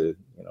would like to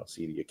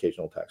see the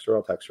occasional text, or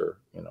I'll text her,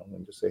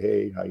 and just say,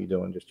 hey, how you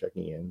doing? Just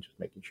checking in, just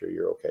making sure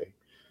you're okay.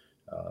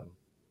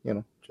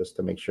 Just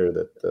to make sure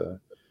that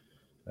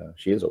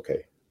she is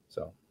okay.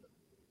 So,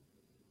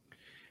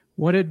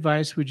 what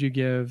advice would you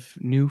give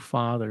new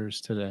fathers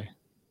today?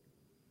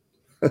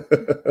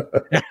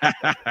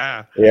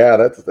 Yeah,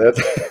 that's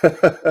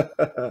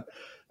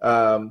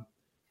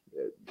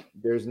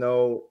there's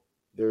no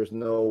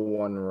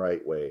one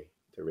right way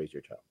to raise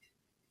your child.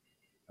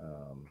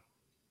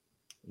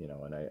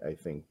 And I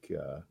think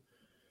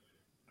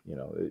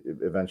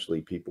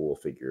eventually people will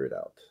figure it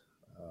out.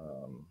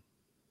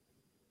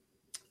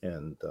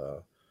 And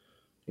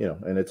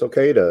and it's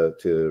okay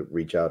to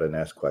reach out and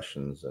ask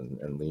questions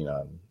and lean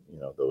on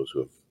those who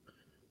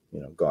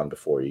have gone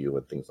before you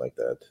and things like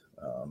that.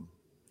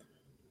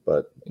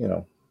 But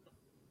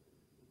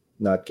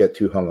not get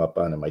too hung up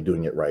on, am I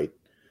doing it right?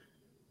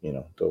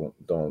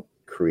 Don't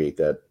create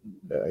that.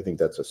 I think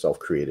that's a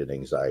self-created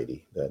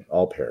anxiety that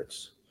all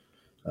parents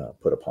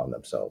put upon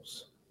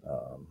themselves.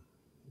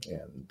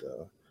 And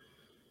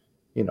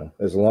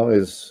as long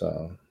as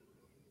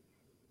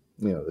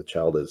the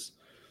child is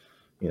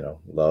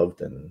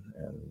loved and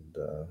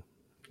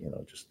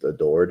just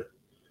adored,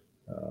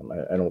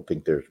 I don't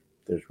think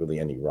there's really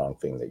any wrong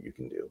thing that you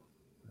can do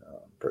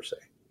per se.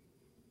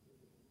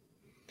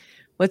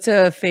 What's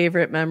a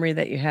favorite memory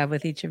that you have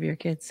with each of your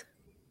kids?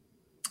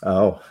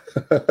 Oh,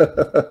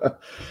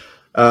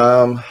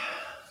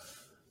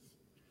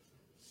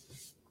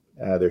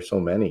 there's so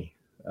many.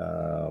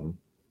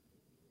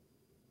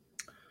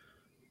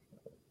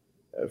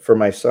 For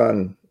my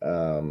son,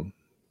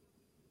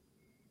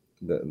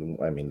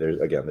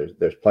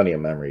 there's plenty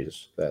of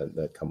memories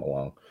that come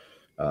along.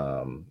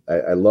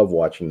 I love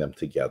watching them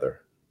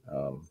together,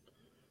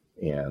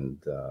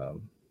 and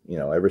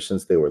ever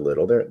since they were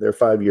little, they're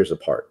 5 years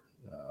apart,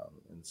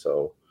 and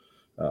so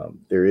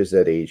there is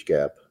that age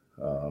gap,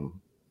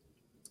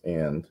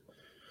 and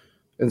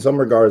in some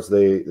regards,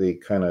 they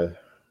kind of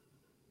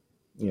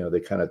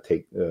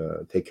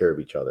take care of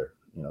each other,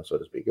 so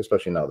to speak,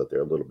 especially now that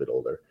they're a little bit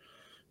older.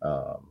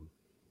 And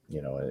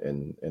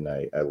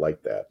I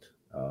like that.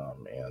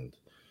 And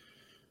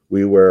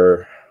we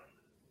were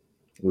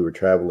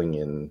traveling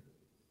in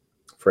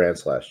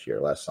France last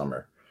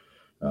summer,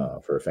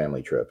 for a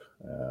family trip.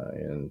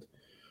 And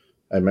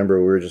I remember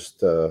we were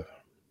just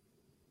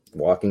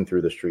walking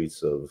through the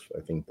streets of,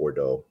 I think,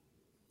 Bordeaux,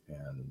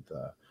 and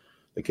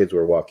the kids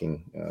were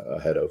walking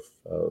ahead of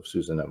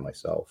Susan and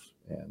myself.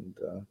 And,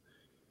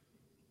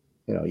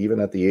 even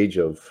at the age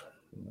of,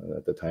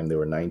 at the time they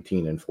were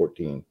 19 and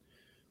 14,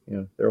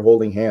 they're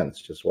holding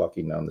hands, just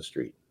walking down the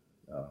street.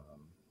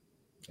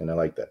 And I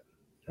like that,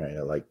 right?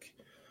 I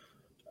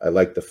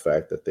like the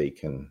fact that they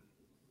can,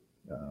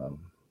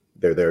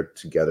 they're there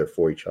together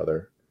for each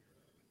other.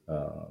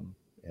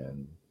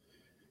 And,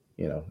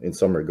 in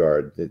some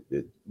regard,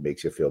 it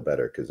makes you feel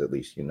better, because at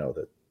least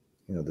that,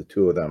 the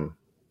two of them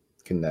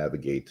can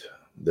navigate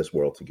this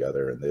world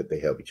together, and they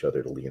have each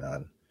other to lean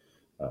on.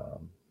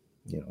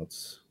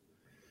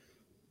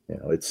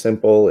 It's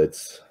simple.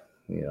 It's,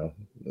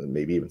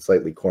 maybe even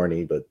slightly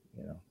corny, but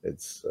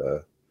it's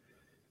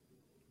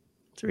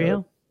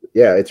real.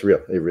 yeah, it's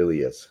real. It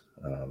really is.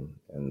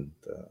 And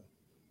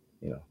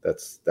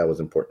that was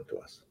important to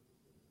us.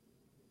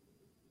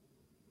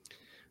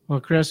 Well,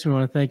 Chris, we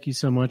want to thank you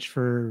so much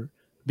for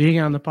being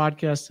on the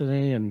podcast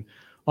today and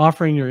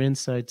offering your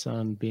insights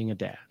on being a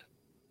dad.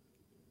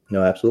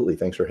 No, absolutely.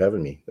 Thanks for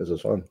having me. This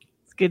was fun.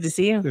 It's good to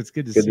see you. It's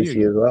good to Good see to see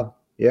you as well.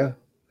 Yeah.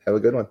 Have a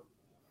good one.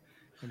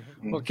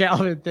 Well,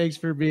 Calvin, thanks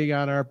for being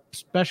on our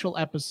special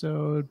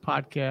episode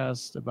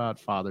podcast about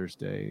Father's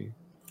Day.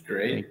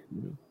 Great.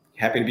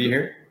 Happy to be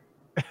here.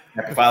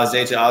 Happy Father's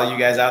Day to all of you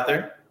guys out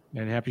there.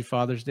 And happy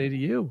Father's Day to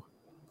you.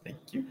 Thank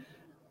you.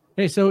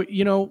 Hey, so,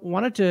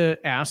 wanted to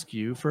ask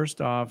you, first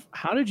off,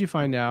 how did you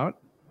find out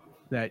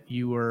that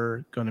you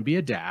were going to be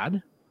a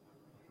dad?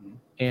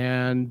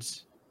 And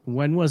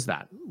when was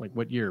that? Like,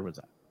 what year was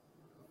that?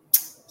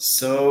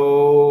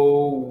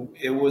 So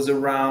it was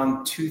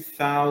around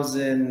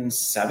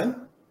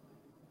 2007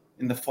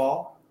 in the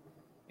fall.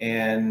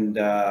 And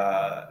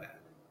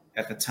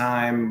at the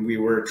time we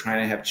were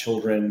trying to have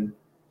children.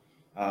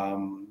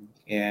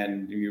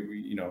 And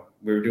we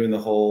were doing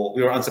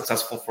we were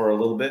unsuccessful for a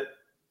little bit.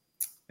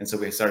 And so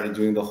we started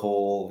doing the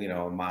whole,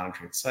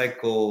 monitoring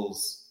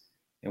cycles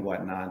and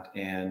whatnot.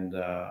 And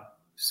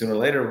sooner or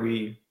later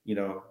we,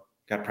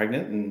 got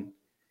pregnant, and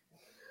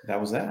that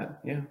was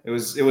that. Yeah, it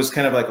was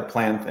kind of like a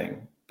planned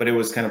thing, but it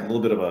was kind of a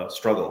little bit of a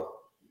struggle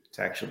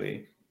to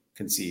actually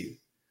conceive.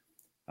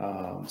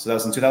 So that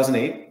was in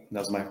 2008. That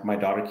was my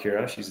daughter,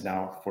 Kira. She's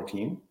now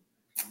 14,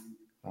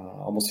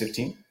 almost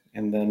 15.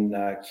 And then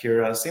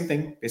Kira, same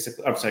thing,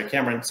 basically. I'm sorry,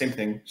 Cameron, same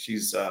thing.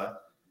 She's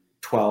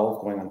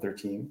 12 going on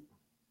 13.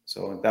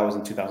 So that was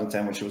in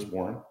 2010 when she was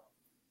born.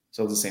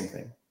 So it was the same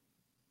thing.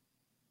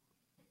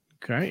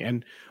 Okay.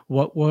 And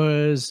what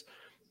was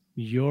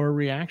your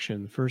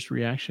reaction, first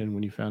reaction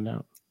when you found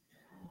out?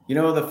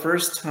 The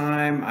first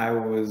time I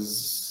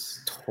was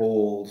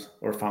told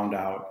or found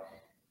out,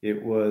 I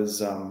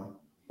was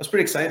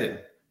pretty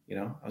excited.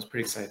 I was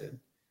pretty excited.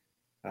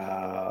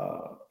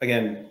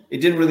 Again, it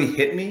didn't really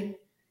hit me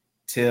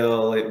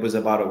till it was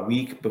about a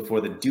week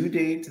before the due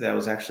date that I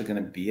was actually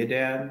going to be a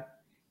dad.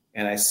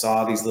 And I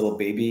saw these little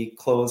baby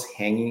clothes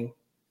hanging,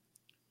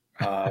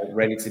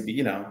 ready to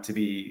be,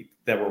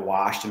 that were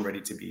washed and ready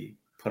to be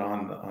put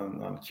on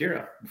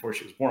Kira before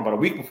she was born, about a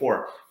week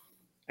before.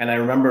 And I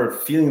remember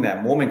feeling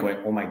that moment going,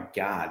 oh my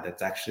God,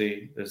 it's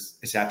actually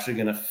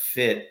going to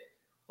fit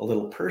a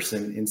little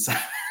person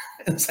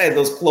inside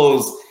those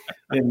clothes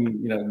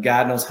in,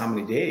 God knows how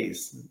many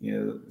days,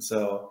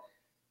 so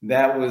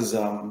that's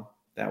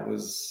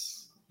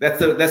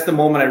the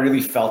moment I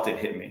really felt it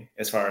hit me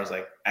as far as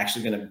like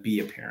actually going to be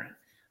a parent.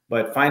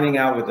 But finding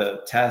out with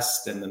the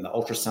test and then the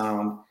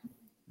ultrasound,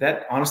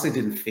 that honestly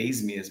didn't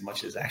faze me as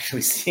much as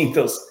actually seeing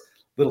those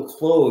little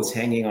clothes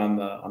hanging on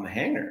the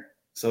hanger.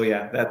 So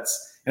yeah, and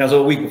it was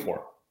a week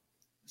before.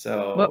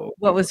 So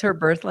what was her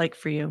birth like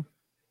for you?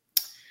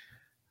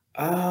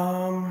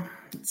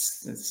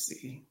 Let's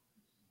see.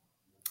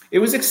 It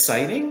was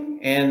exciting,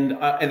 and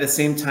at the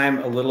same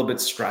time a little bit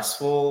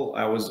stressful.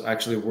 I was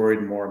actually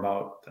worried more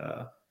about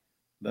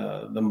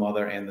the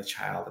mother and the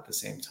child at the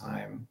same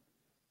time.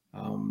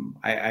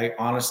 I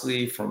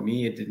honestly, for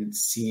me, it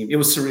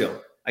was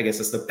surreal. I guess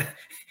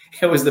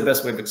it was the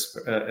best way of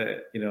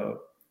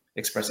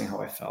expressing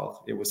how I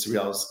felt. It was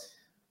surreal. I was,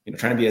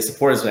 trying to be as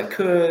supportive as I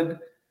could,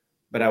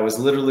 but I was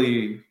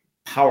literally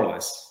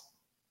powerless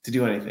to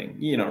do anything.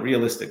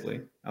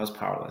 Realistically, I was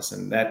powerless,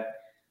 and that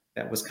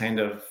was kind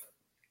of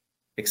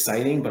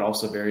exciting, but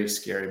also very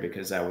scary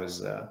because I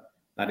was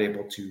not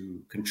able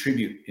to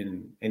contribute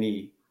in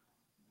any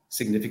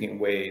significant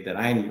way that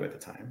I knew at the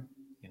time.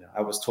 I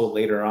was told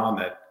later on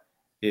that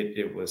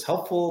it was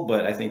helpful,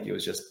 but I think it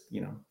was just,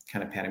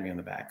 kind of patting me on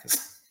the back.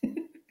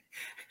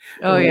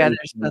 Oh yeah,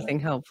 there's nothing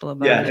helpful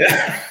about it.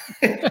 Yeah.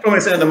 From my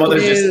side, the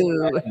mother's just,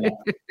 I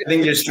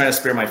think you're just trying to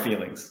spare my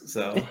feelings.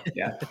 So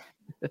yeah,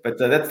 but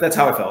that's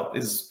how I felt.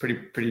 It's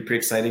pretty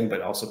exciting,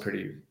 but also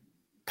pretty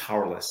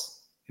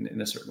powerless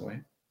in a certain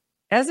way.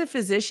 As a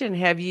physician,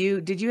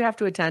 did you have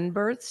to attend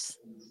births?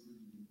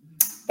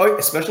 Oh,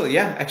 especially,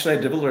 yeah. Actually,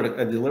 I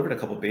delivered a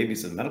couple of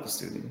babies as a medical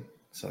student.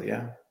 So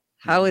yeah.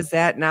 How is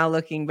that now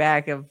looking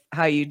back of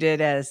how you did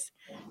as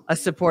a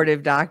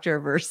supportive doctor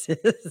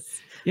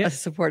versus a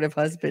supportive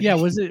husband? Yeah.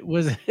 Was it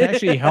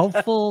actually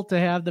helpful to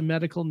have the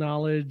medical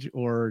knowledge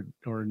or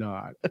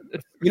not?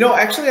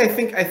 Actually, I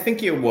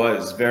think it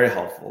was very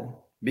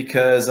helpful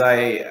because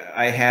I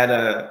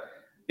had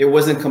it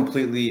wasn't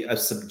completely a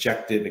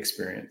subjective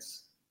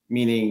experience,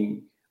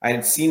 meaning I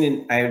had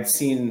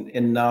seen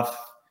enough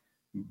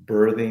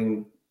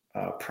birthing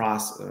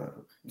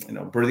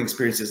birthing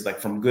experiences, like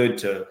from good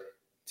to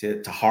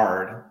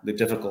hard, the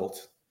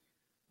difficult.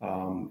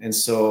 And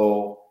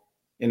so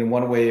in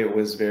one way it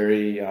was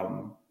very,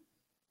 how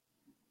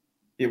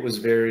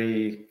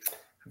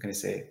can I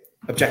say,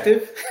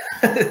 objective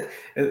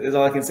is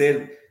all I can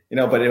say,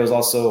 but it was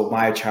also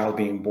my child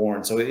being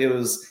born. So it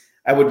was,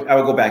 I would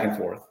go back and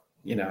forth,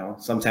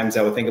 sometimes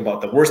I would think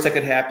about the worst that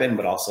could happen,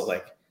 but also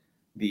like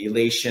the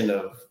elation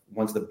of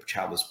once the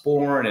child was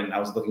born, and I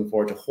was looking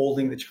forward to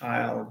holding the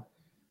child.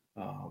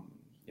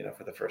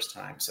 for the first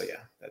time. So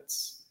yeah, it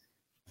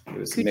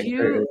was Could very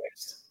you,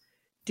 mixed.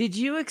 did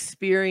you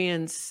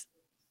experience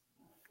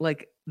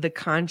like the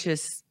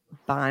conscious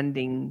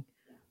bonding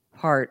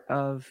part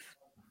of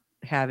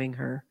having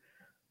her?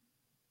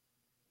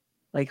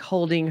 Like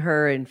holding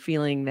her and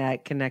feeling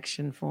that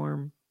connection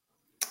form?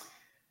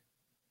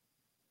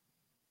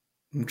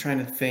 I'm trying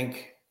to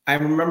think. I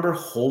remember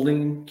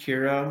holding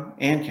Kira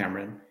and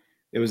Cameron.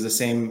 It was the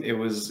same. It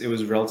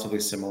was relatively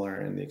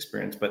similar in the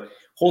experience, but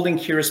holding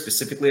Kira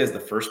specifically as the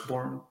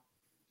firstborn,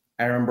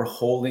 I remember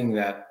holding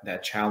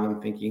that child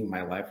and thinking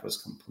my life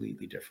was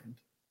completely different.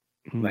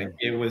 Like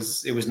it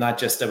was not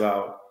just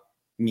about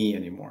me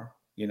anymore.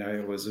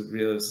 It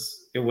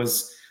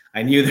was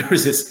I knew there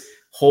was this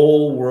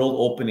whole world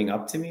opening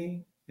up to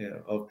me,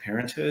 of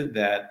parenthood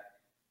that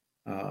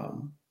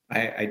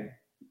I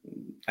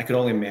could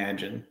only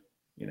imagine,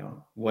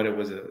 what it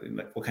was,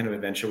 like what kind of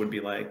adventure would be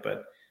like.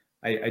 But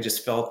I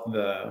just felt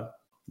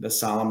the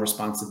solemn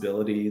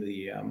responsibility,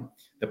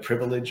 the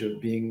privilege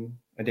of being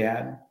a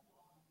dad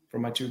for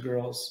my two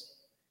girls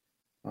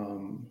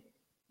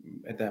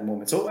at that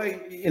moment. So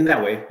in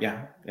that way,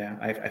 yeah,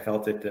 I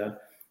felt it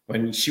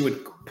when she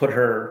would put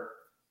her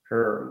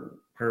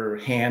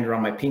hand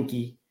around my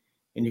pinky,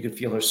 and you could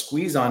feel her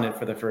squeeze on it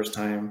for the first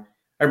time.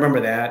 I remember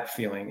that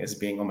feeling as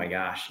being, oh my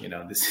gosh,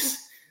 this is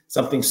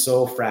something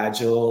so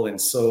fragile and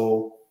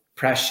so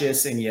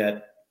precious, and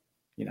yet,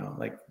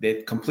 like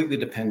they're completely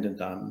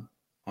dependent on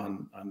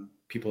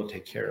people to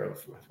take care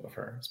of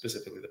her,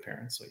 specifically the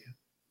parents. So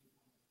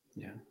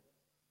yeah.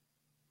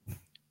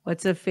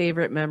 What's a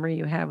favorite memory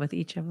you have with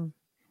each of them?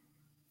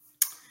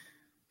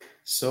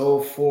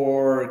 So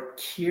for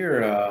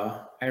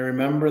Kira, I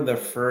remember the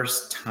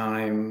first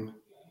time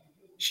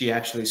she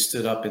actually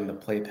stood up in the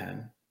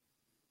playpen.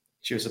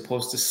 She was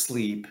supposed to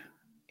sleep,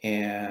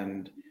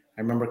 and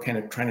I remember kind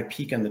of trying to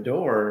peek on the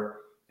door,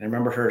 and I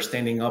remember her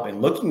standing up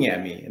and looking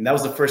at me. And that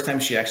was the first time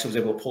she actually was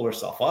able to pull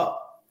herself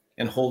up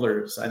and hold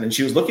her. And then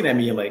she was looking at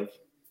me like,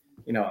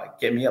 like,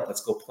 get me up,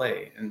 let's go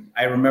play. And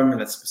I remember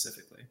that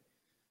specifically.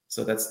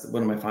 So that's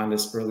one of my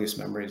fondest, earliest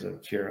memories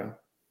of Kira.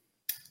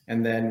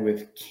 And then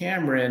with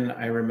Cameron,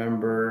 I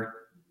remember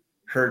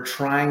her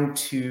trying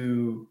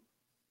to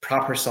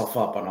prop herself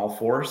up on all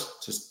fours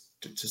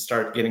to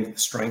start getting the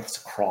strength to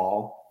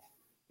crawl.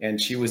 And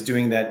she was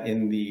doing that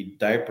in the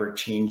diaper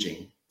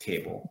changing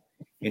table.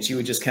 And she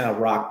would just kind of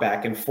rock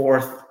back and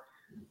forth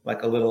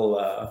like a little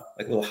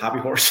hobby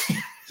horse,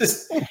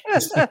 just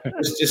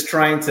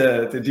trying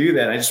to do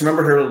that. I just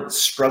remember her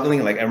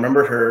struggling. Like I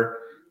remember her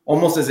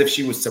almost as if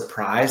she was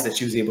surprised that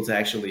she was able to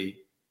actually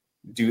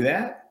do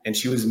that. And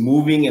she was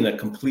moving in a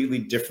completely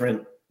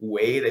different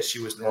way that she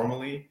was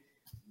normally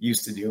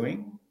used to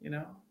doing,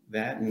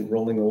 that and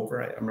rolling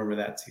over. I remember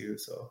that too.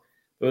 So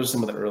those are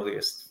some of the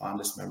earliest,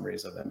 fondest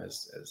memories of them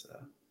as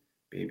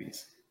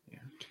babies. Yeah.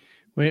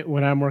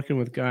 When I'm working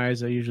with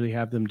guys, I usually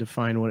have them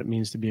define what it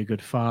means to be a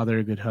good father,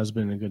 a good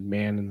husband, a good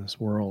man in this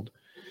world.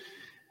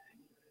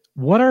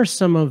 What are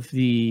some of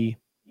the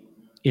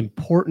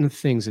important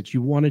things that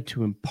you wanted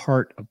to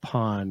impart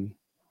upon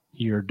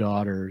your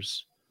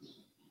daughters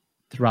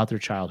throughout their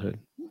childhood?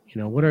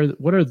 What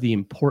are the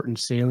important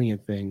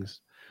salient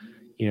things,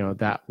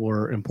 that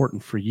were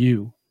important for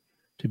you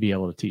to be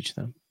able to teach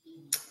them?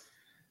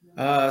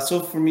 So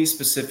for me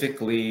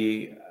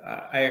specifically,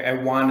 I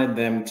wanted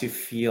them to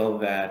feel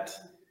that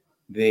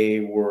they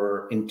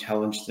were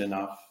intelligent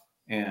enough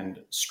and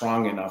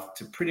strong enough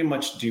to pretty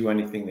much do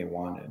anything they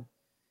wanted.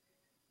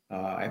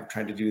 I've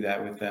tried to do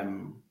that with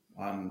them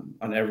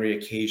on every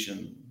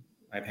occasion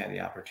I've had the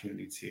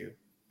opportunity to.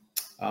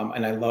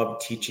 And I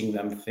love teaching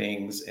them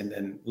things and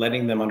then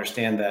letting them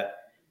understand that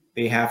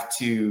they have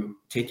to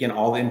take in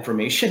all the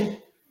information,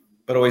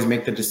 but always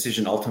make the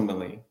decision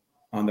ultimately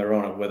on their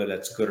own of whether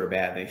that's good or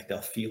bad.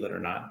 They'll feel it or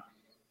not.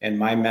 And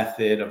my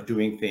method of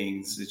doing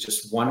things is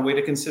just one way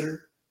to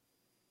consider,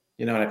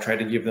 and I try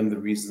to give them the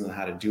reasons on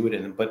how to do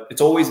it. But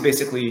it's always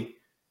basically,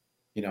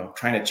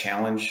 trying to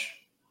challenge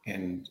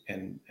and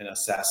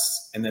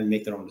assess and then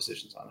make their own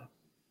decisions on it.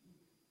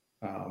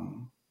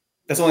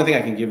 That's the only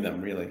thing I can give them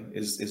really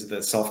is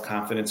the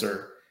self-confidence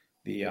or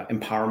the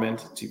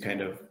empowerment to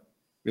kind of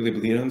really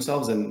believe in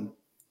themselves, and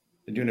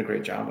they're doing a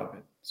great job of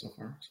it so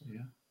far. So,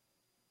 yeah.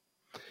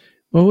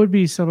 What would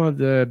be some of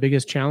the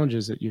biggest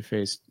challenges that you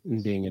faced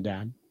in being a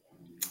dad?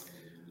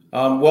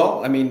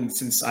 Well, I mean,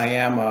 since I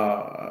am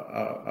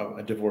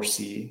a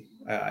divorcee,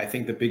 I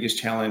think the biggest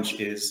challenge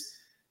is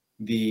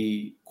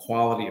the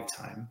quality of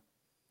time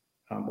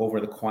over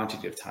the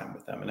quantity of time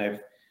with them. And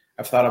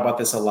I've thought about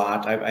this a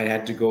lot. I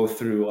had to go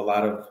through a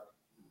lot of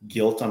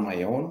guilt on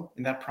my own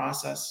in that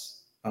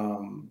process.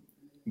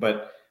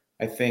 But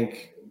I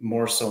think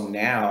more so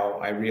now,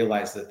 I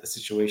realize that the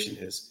situation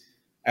is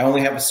I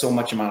only have so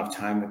much amount of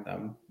time with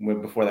them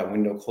before that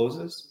window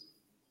closes,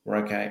 where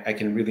I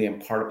can really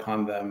impart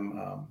upon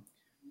them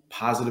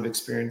positive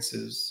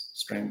experiences,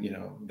 strength,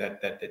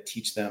 that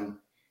teach them.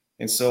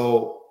 And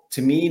so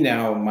to me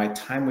now, my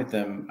time with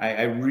them,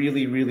 I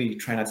really, really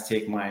try not to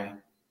take my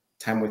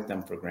time with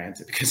them for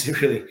granted, because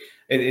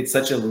it's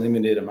such a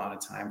limited amount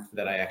of time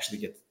that I actually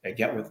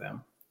get with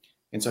them.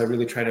 And so I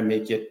really try to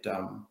make it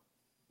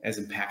as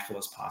impactful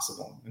as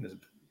possible and as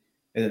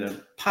in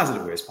a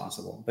positive way as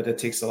possible. But it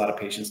takes a lot of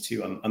patience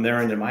too on their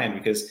end and my end,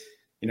 because,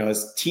 you know,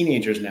 as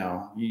teenagers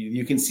now,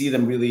 you can see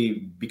them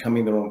really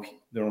becoming their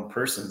own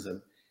persons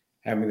and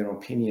having their own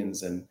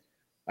opinions. And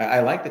I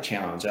like the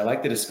challenge. I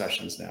like the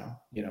discussions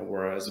now, you know,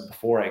 whereas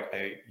before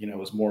I you know, it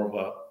was more of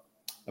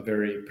a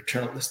very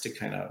paternalistic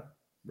kind of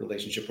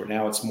relationship, where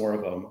now it's more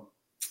of a,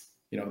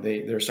 you know,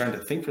 they're starting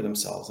to think for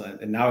themselves.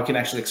 And now I can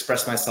actually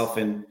express myself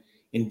in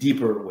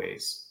deeper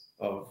ways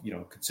of, you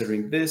know,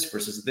 considering this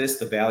versus this,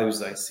 the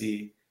values I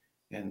see,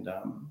 and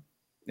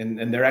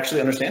they're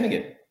actually understanding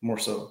it more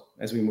so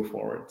as we move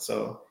forward.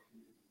 So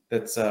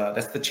that's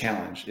the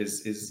challenge,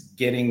 is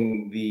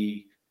getting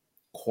the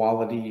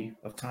quality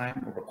of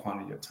time over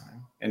quantity of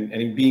time,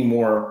 and being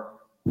more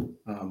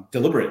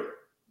deliberate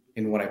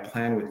in what I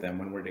plan with them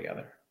when we're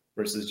together,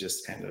 versus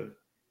just kind of,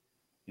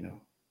 you know,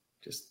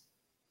 just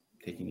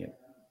taking it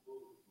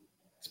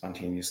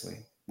spontaneously,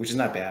 which is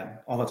not bad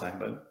all the time,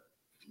 but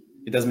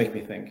it does make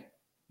me think,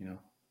 you know.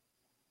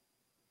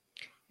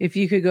 If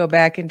you could go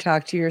back and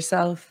talk to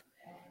yourself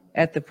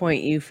at the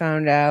point you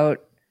found out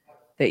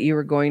that you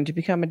were going to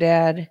become a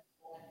dad,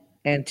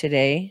 and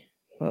today,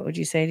 what would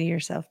you say to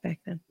yourself back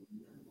then?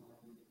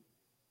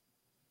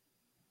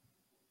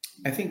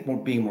 I think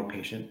being more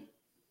patient,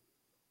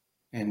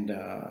 and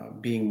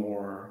being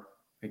more,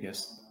 I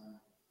guess,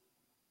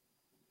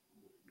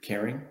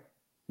 caring,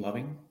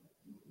 loving,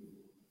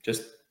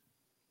 just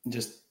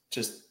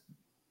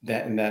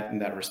that in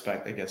that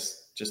respect, I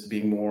guess, just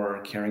being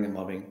more caring and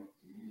loving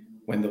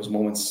when those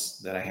moments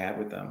that I had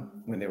with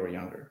them when they were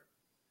younger.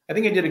 I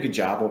think I did a good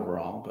job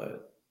overall,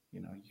 but, you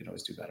know, you can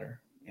always do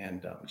better.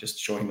 And just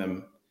showing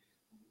them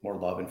more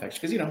love and affection,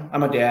 because, you know,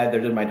 I'm a dad,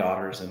 they're my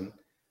daughters, and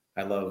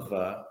I love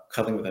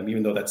cuddling with them,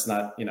 even though that's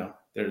not, you know,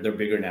 they're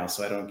bigger now,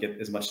 so I don't get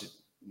as much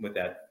with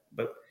that.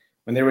 But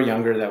when they were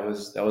younger, that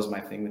was my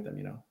thing with them,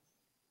 you know.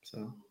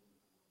 So,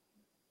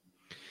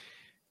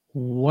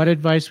 what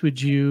advice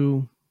would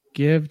you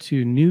give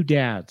to new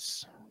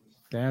dads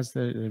that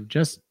have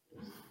just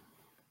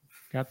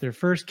got their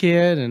first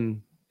kid,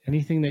 and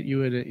anything that you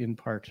would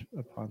impart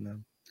upon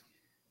them?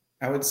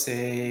 I would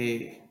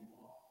say,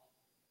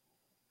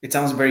 it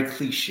sounds very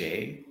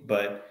cliche,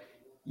 but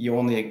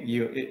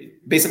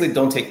basically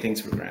don't take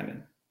things for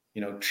granted. You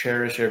know,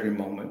 cherish every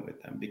moment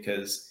with them,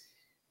 because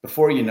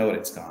before you know it,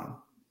 it's gone.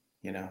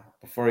 You know,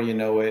 before you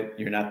know it,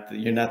 you're not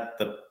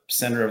the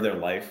center of their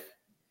life.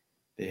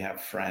 They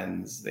have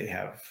friends, they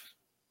have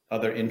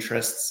other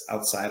interests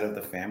outside of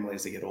the family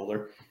as they get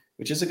older,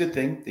 which is a good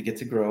thing. They get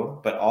to grow,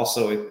 but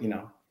also it, you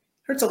know,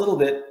 hurts a little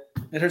bit.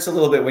 It hurts a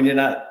little bit when you're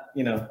not,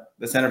 you know,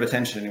 the center of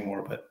attention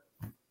anymore, but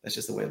that's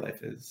just the way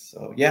life is.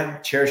 So yeah,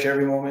 cherish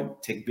every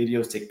moment, take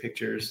videos, take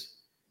pictures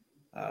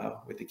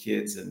with the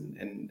kids,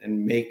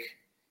 and make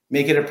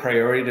it a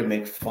priority to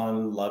make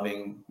fun,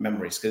 loving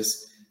memories.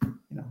 Because,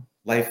 you know,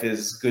 life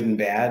is good and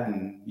bad,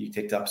 and you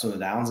take the ups and the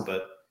downs,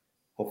 but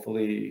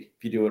hopefully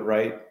if you do it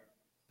right,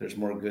 there's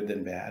more good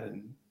than bad,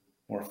 and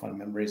more fun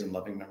memories and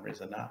loving memories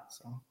than not.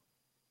 So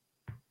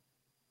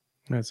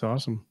that's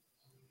awesome.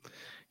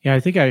 Yeah, I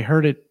think I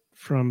heard it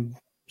from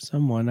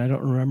someone, I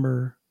don't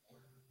remember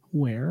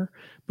where,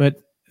 but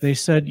they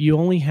said you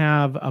only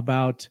have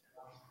about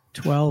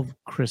 12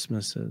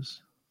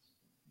 Christmases,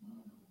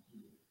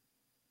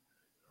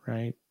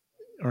 right?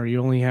 Or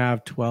you only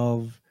have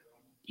 12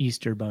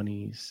 Easter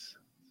bunnies,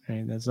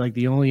 right? That's like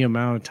the only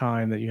amount of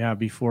time that you have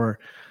before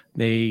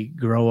they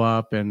grow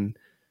up and,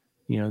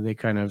 you know, they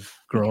kind of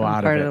grow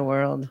out part of it, of the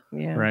world.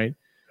 Yeah. right?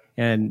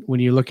 And when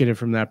you look at it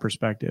from that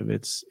perspective,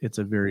 it's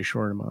a very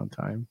short amount of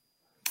time.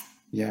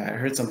 Yeah, I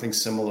heard something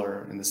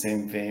similar in the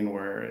same vein,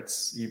 where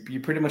it's you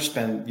pretty much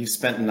spent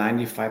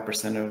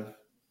 95% of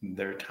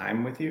their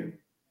time with you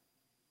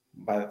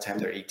by the time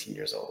they're 18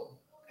 years old.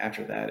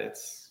 After that,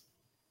 it's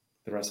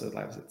the rest of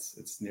their lives,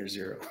 it's near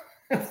zero.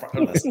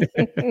 Sometimes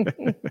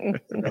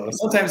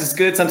it's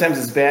good, sometimes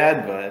it's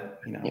bad,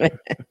 but, you know,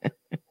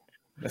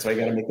 that's why you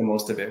got to make the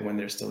most of it when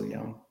they're still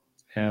young.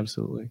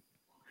 Absolutely.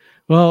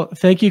 Well,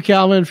 thank you,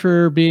 Calvin,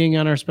 for being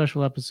on our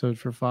special episode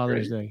for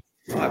Father's Day.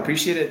 Well, I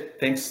appreciate it.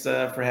 Thanks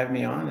for having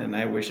me on, and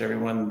I wish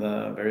everyone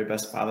the very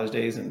best Father's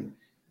Days and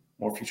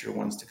more future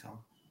ones to come.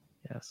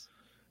 Yes.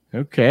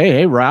 Okay.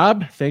 Hey,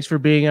 Rob, thanks for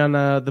being on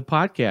the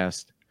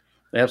podcast.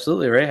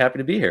 Absolutely, Ray. Happy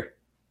to be here.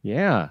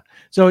 Yeah.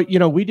 So, you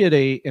know, we did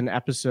an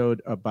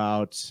episode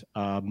about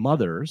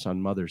mothers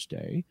on Mother's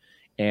Day.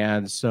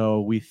 And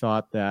so we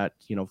thought that,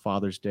 you know,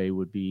 Father's Day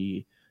would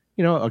be,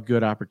 you know, a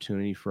good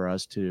opportunity for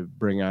us to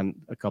bring on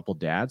a couple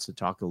dads to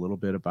talk a little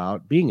bit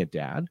about being a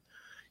dad.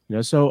 You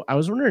know, so I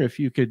was wondering if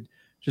you could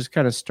just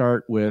kind of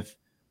start with,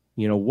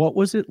 you know, what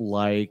was it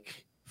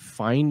like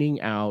finding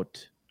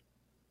out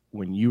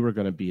when you were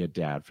going to be a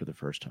dad for the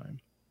first time?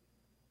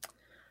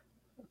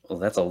 Well,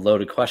 that's a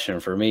loaded question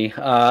for me.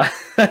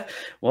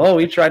 Well,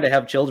 we tried to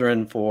have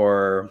children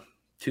for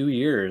 2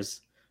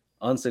 years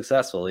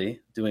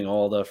unsuccessfully, doing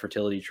all the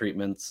fertility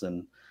treatments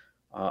and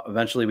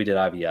Eventually we did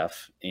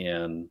IVF.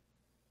 And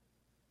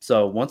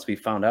so once we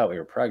found out we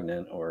were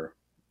pregnant, or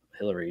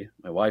Hillary,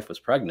 my wife, was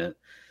pregnant,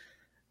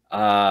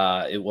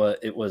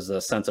 it was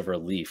a sense of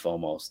relief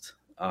almost.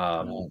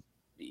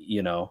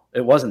 You know,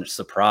 it wasn't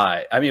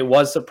surprise. I mean, it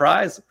was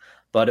surprise,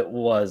 but it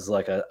was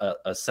like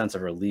a sense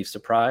of relief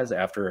surprise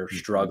after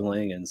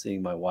struggling and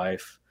seeing my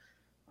wife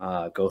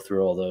go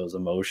through all those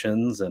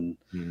emotions and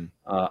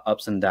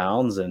ups and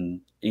downs.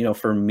 And, you know,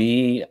 for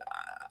me,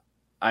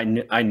 I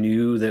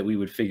knew that we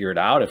would figure it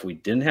out if we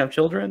didn't have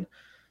children,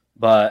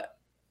 but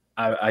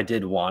I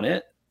did want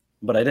it,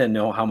 but I didn't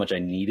know how much I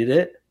needed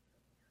it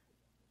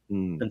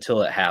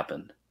until it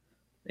happened.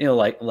 You know,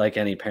 like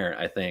any parent,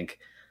 I think,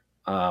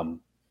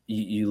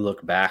 you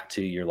look back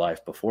to your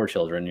life before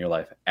children, your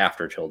life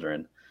after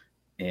children,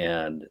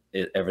 and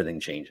everything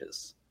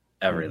changes.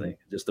 Everything,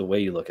 just the way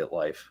you look at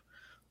life,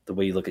 the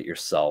way you look at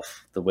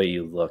yourself, the way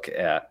you look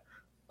at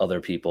other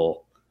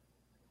people,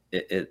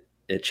 it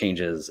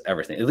changes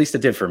everything. At least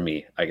it did for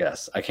me, I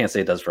guess. I can't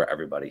say it does for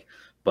everybody,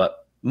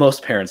 but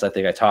most parents I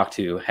think I talk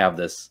to have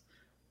this,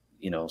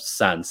 you know,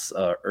 sense,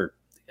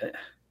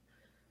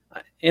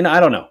 and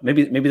I don't know,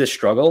 maybe the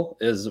struggle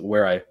is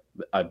where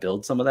I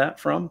build some of that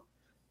from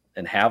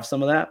and have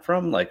some of that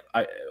from. Like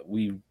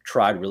we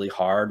tried really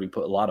hard. We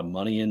put a lot of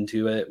money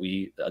into it.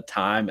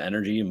 Time,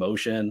 energy,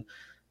 emotion.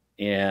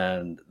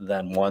 And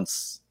then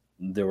once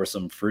there were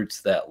some fruits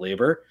to that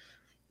labor,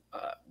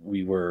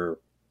 we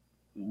were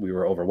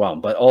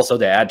overwhelmed. But also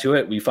to add to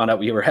it, we found out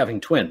we were having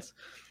twins.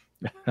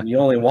 We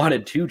only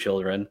wanted 2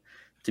 children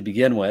to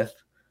begin with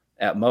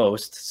at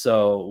most.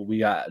 So we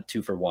got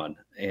 2 for 1.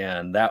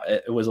 And that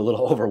it was a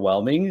little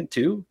overwhelming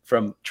too,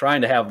 from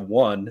trying to have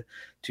 1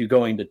 to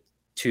going to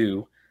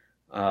 2,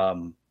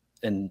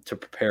 and to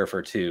prepare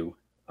for 2.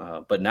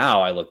 But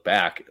now I look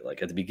back,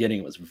 like at the beginning,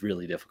 it was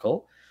really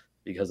difficult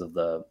because of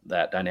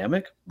that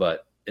dynamic,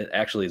 but it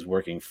actually is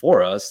working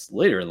for us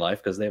later in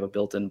life because they have a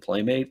built-in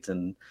playmate,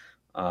 and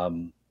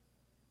they're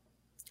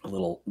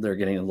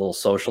getting a little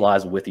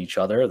socialized with each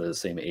other. They're the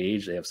same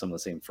age. They have some of the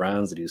same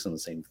friends. They do some of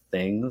the same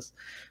things,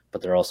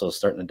 but they're also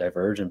starting to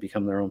diverge and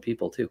become their own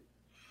people too.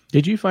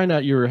 Did you find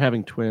out you were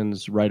having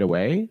twins right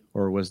away,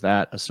 or was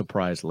that a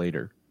surprise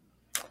later?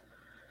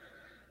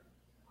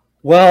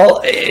 Well,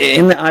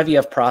 in the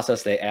IVF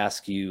process, they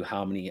ask you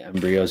how many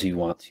embryos you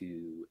want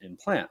to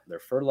implant. They're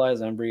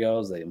fertilized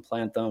embryos. They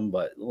implant them.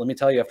 But let me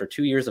tell you, after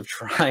 2 years of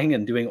trying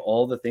and doing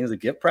all the things that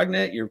get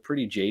pregnant, you're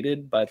pretty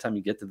jaded by the time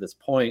you get to this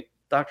point.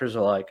 Doctors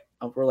are like,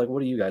 we're like,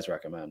 what do you guys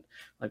recommend?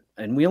 Like,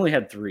 and we only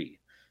had 3.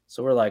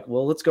 So we're like,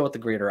 well, let's go with the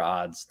greater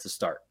odds to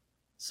start.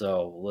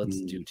 So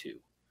let's do 2.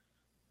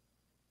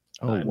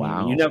 Oh,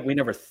 wow. We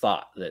never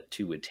thought that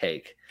 2 would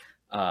take.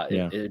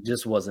 It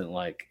just wasn't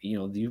like, you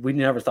know, we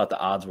never thought the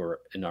odds were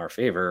in our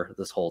favor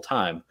this whole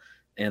time.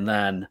 And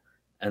then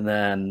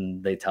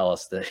they tell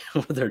us that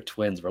they're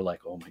twins. We're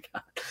like, oh my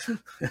God,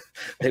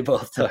 they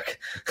both took.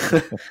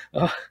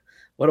 Oh,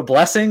 what a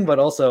blessing, but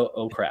also,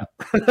 oh crap.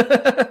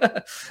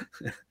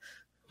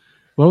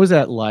 What was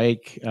that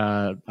like,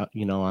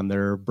 you know, on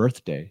their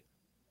birthday?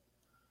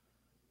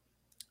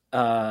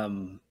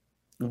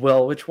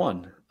 Well, which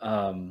one?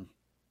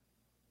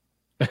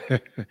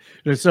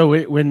 So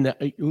when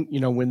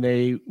when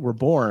they were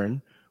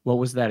born, what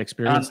was that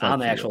experience on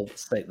the like actual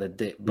state,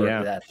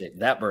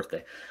 that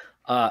birthday?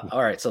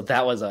 All right, so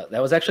that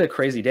was actually a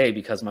crazy day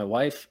because my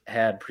wife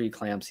had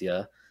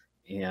preeclampsia,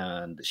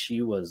 and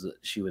she was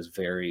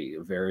very,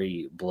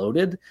 very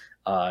bloated.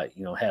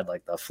 Had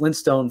like the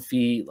Flintstone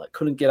feet, like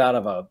couldn't get out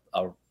of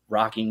a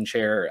rocking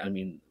chair. I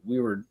mean, we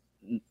were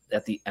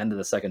at the end of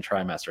the second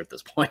trimester at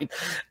this point,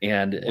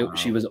 and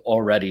she was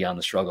already on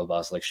the struggle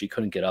bus. Like she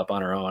couldn't get up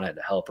on her own. I had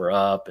to help her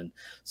up, and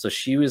so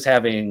she was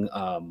having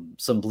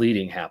some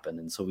bleeding happen,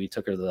 and so we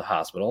took her to the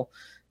hospital,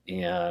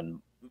 and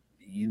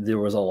there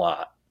was a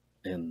lot.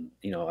 And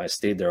I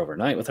stayed there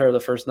overnight with her the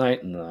first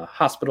night in the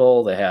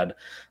hospital. They had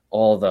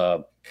all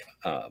the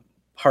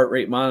heart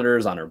rate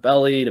monitors on her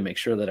belly to make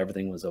sure that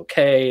everything was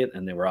okay,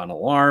 and they were on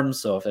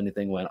alarms, so if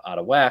anything went out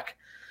of whack,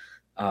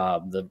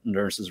 the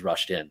nurses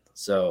rushed in.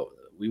 So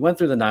we went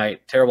through the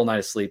night, terrible night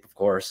of sleep, of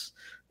course.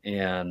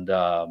 And,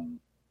 at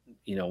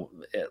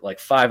like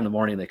 5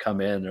 a.m, they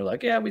come in, they're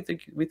like, yeah, we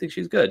think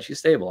she's good. She's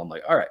stable. I'm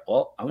like, all right,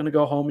 well, I'm going to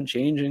go home and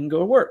change and go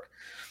to work,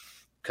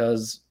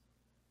 because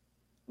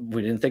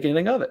we didn't think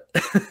anything of it.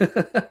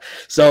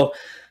 So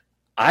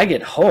I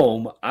get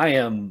home, I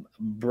am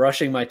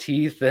brushing my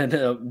teeth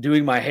and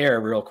doing my hair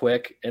real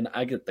quick. And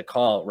I get the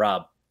call,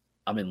 Rob,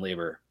 I'm in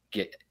labor.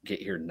 Get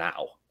here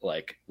now.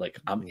 Like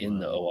I'm in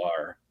the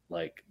OR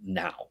like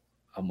now.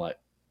 I'm like,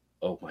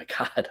 oh my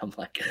God. I'm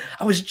like,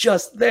 I was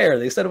just there.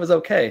 They said it was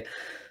okay.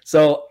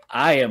 So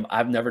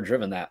I've never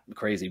driven that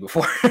crazy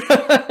before.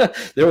 I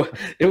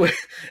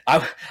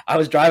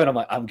was driving. I'm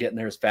like, I'm getting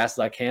there as fast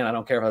as I can. I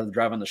don't care if I have to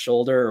drive on the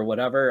shoulder or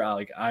whatever.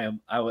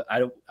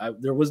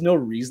 There was no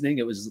reasoning.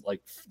 It was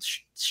like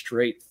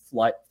straight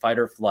fight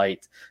or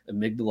flight,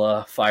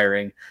 amygdala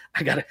firing.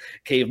 I got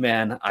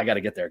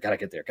to get there. Go.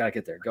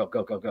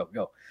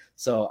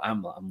 So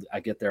I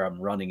get there, I'm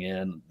running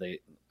in,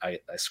 I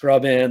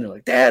scrub in, they're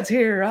like, Dad's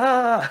here.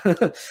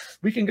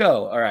 We can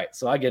go. All right.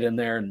 So I get in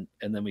there and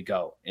then we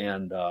go.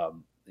 And,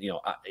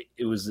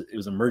 it was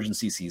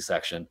emergency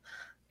C-section,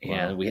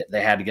 and Wow.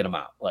 they had to get him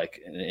out.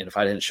 Like, and if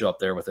I didn't show up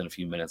there within a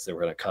few minutes, they were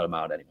going to cut him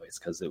out anyways,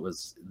 because they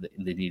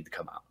needed to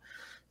come out.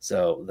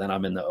 So then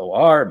I'm in the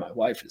OR, my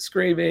wife is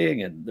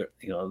screaming, and the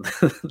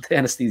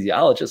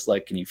anesthesiologist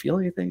like, can you feel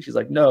anything? She's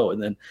like, no.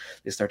 And then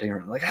they start taking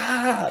her like,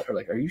 they're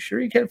like, are you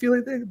sure you can't feel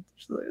anything?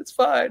 She's like, it's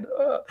fine.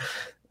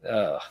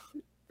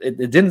 It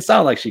didn't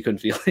sound like she couldn't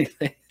feel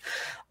anything.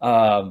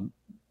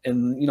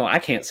 And I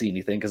can't see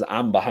anything because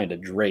I'm behind a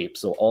drape,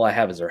 so all I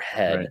have is her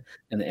head, right,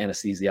 and the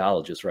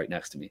anesthesiologist right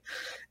next to me.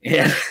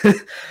 And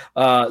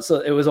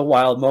so it was a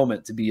wild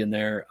moment to be in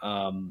there.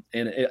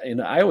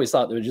 And I always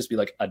thought there would just be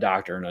like a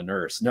doctor and a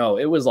nurse. No,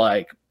 it was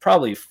like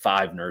probably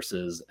 5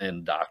 nurses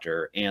and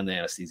doctor and the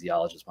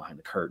anesthesiologist behind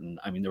the curtain.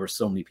 I mean, there were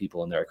so many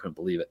people in there, I couldn't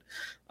believe it.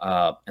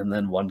 And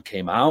then one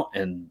came out,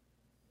 and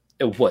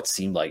what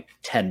seemed like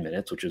 10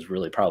 minutes, which was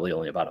really probably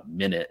only about a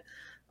minute,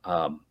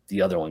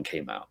 the other one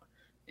came out.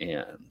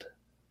 And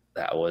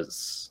that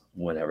was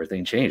when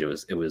everything changed.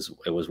 It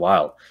was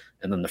wild.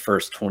 And then the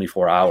first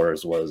 24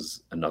 hours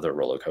was another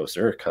roller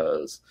coaster,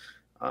 because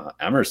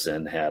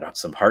Emerson had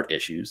some heart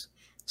issues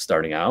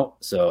starting out.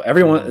 So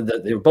everyone,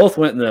 they both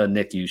went in the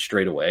NICU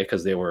straight away,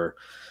 because they were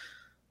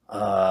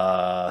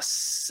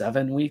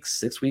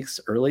 6 weeks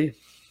early.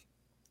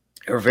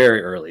 They were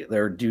very early.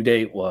 Their due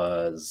date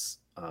was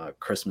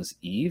Christmas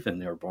Eve,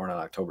 and they were born on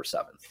October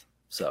 7th.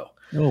 So,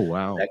 oh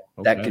wow,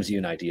 that gives you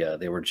an idea.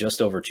 They were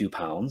just over 2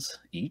 pounds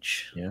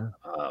each. Yeah.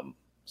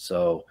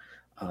 So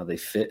they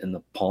fit in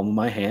the palm of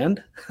my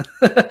hand.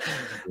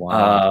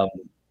 Wow.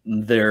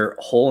 Their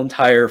whole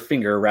entire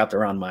finger wrapped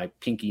around my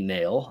pinky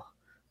nail,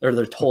 or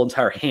their whole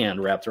entire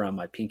hand wrapped around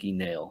my pinky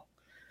nail.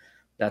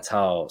 That's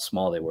how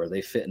small they were.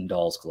 They fit in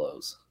doll's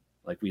clothes.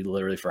 Like, we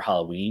literally for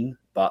Halloween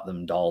bought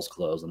them doll's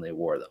clothes and they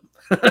wore them.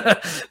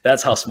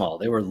 That's how small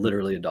they were.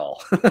 Literally a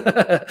doll.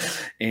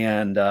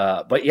 And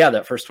but yeah,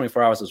 that first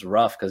 24 hours was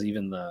rough, because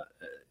even the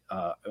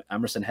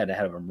Emerson had to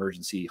have an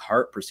emergency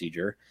heart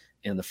procedure.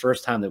 And the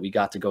first time that we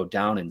got to go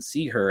down and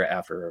see her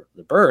after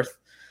the birth,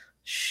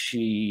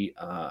 it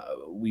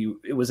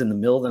was in the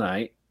middle of the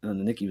night,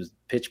 and the NICU was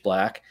pitch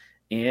black,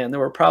 and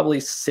there were probably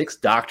 6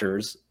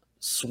 doctors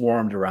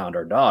swarmed around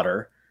our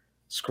daughter,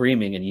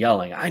 screaming and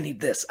yelling, I need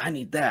this, I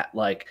need that.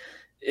 Like,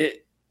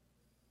 it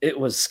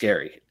was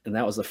scary. And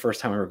that was the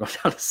first time we were going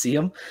down to see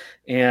him.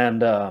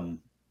 And when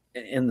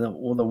the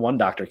one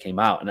doctor came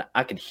out, and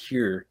I could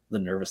hear the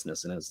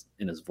nervousness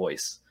in his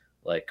voice,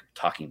 like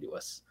talking to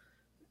us.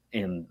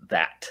 And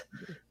that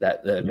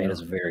made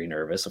us very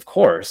nervous, of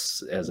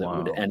course, as it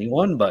would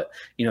anyone. But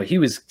he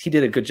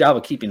did a good job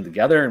of keeping it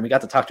together, and we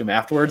got to talk to him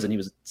afterwards, and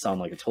he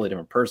sounded like a totally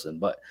different person.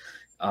 But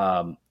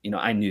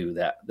I knew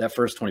that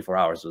first 24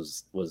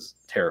 hours was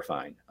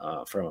terrifying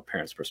from a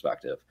parent's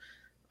perspective,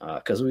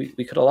 because we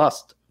could have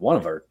lost one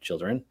of our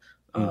children,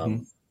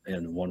 and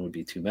one would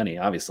be too many,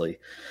 obviously.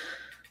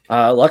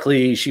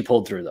 Luckily, she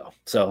pulled through, though,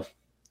 so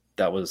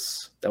that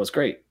was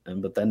great.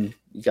 But then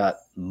you got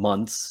 2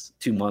 months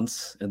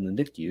in the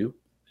NICU,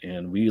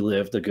 and we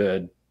lived a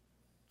good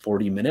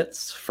 40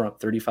 minutes from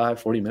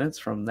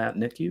that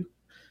NICU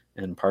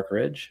in Park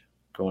Ridge,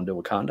 going to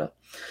Wakanda.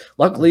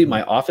 Luckily,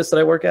 my office that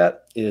I work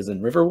at is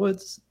in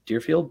Riverwoods,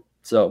 Deerfield,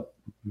 so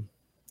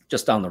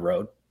just down the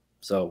road.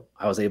 So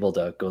I was able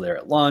to go there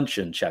at lunch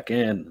and check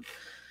in.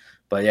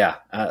 But yeah,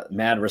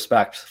 mad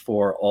respect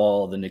for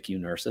all the NICU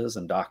nurses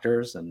and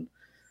doctors, and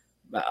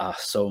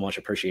so much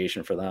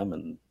appreciation for them.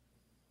 And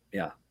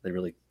yeah, they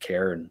really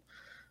care, and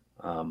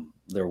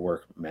their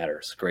work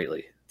matters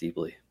greatly,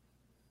 deeply.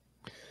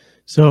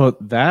 So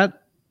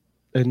that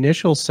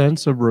initial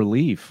sense of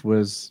relief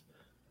was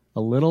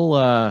a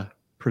little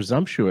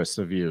presumptuous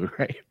of you,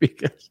 right?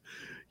 Because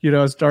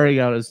starting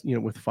out as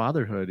with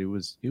fatherhood, it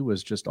was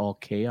just all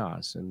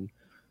chaos, and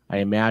I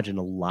imagine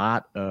a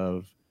lot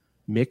of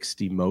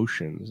mixed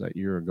emotions that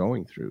you're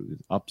going through,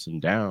 ups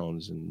and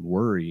downs, and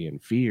worry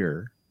and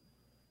fear.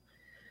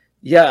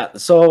 Yeah.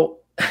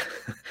 So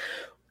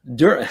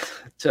there's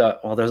a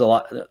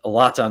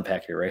lot to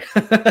unpack here, right?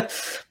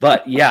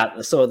 But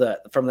yeah, so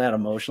from that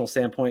emotional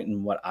standpoint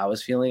and what I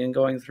was feeling and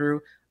going through,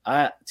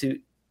 about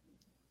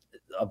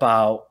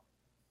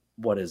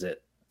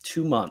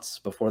 2 months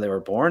before they were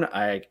born,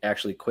 I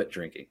actually quit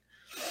drinking,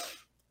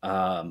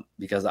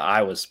 because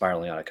I was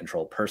spiraling out of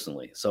control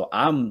personally. So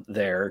I'm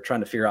there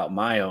trying to figure out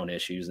my own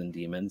issues and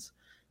demons,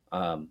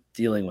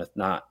 dealing with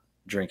not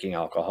drinking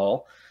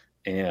alcohol.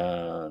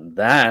 And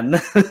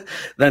then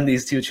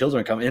these 2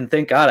 children come in.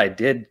 Thank God I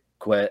did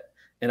quit,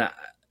 and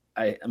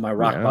my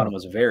rock bottom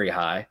was very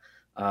high.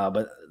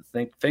 But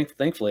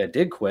thankfully I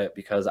did quit,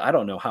 because I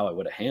don't know how I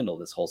would have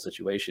handled this whole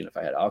situation if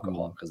I had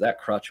alcohol, because that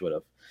crutch would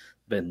have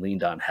been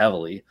leaned on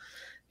heavily.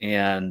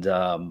 And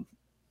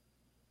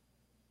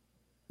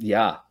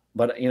yeah,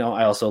 but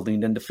I also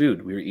leaned into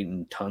food. We were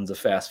eating tons of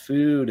fast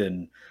food,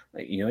 and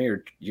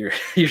you're you're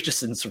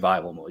just in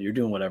survival mode. You're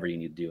doing whatever you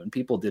need to do, and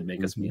people did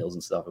make us meals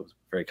and stuff. It was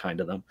very kind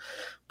to them,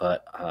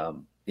 but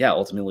yeah,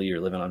 ultimately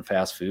you're living on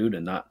fast food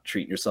and not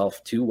treating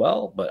yourself too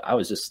well. But I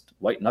was just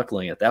white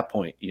knuckling at that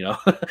point,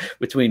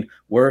 between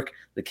work,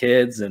 the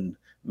kids, and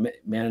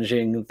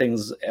managing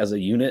things as a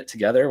unit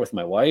together with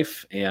my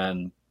wife,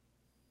 and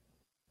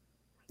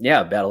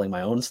yeah, battling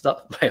my own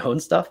stuff.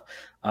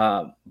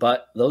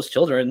 But those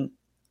children,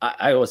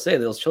 I always say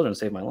those children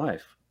saved my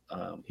life.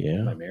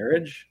 My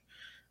marriage,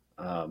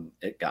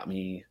 it got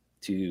me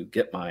to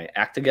get my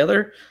act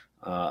together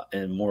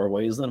in more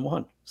ways than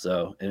one.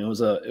 So, and it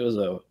was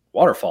a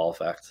waterfall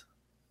effect.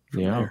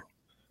 There.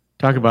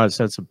 Talk about a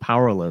sense of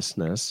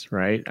powerlessness,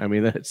 right? I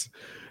mean, that's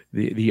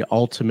the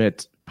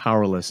ultimate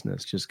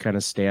powerlessness, just kind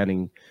of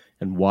standing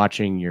and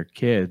watching your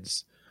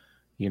kids,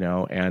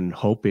 and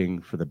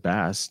hoping for the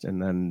best,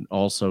 and then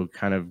also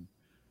kind of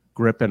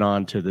gripping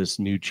onto this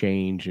new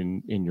change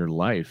in your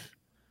life.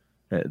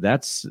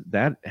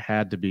 That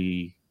had to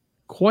be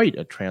quite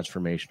a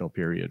transformational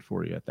period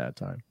for you at that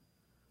time.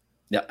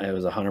 Yeah, it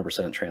was 100%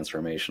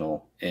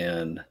 transformational,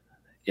 and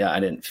yeah,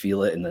 I didn't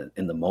feel it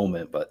in the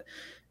moment, but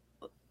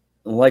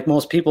like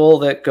most people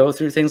that go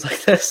through things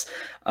like this,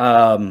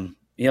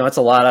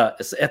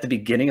 it's at the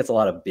beginning, it's a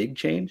lot of big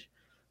change.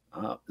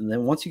 And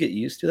then once you get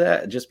used to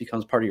that, it just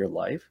becomes part of your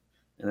life,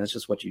 and that's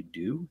just what you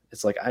do.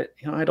 It's like, I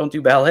don't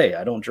do ballet.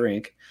 I don't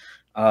drink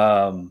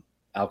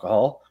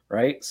alcohol.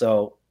 Right.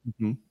 So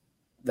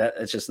that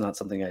it's just not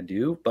something I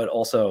do, but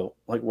also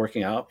like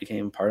working out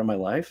became part of my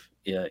life.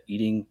 Yeah,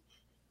 eating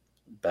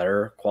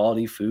better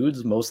quality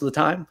foods most of the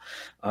time,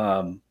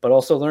 but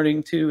also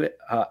learning to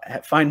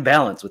find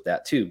balance with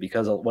that too,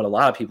 because what a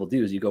lot of people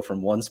do is you go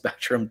from one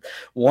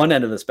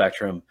end of the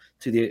spectrum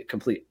to the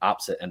complete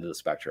opposite end of the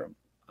spectrum.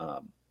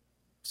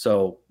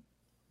 So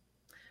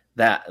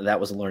that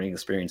was a learning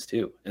experience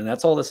too, and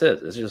that's all this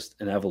is. It's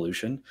just an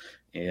evolution,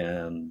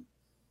 and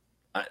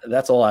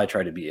that's all I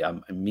try to be.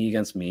 I'm me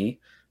against me,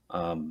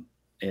 and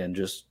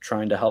just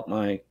trying to help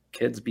my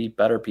kids be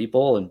better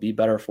people and be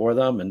better for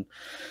them, and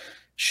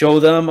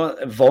show them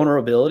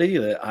vulnerability,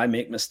 that I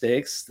make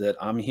mistakes, that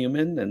I'm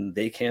human and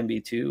they can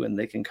be too, and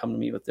they can come to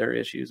me with their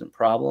issues and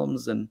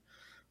problems. And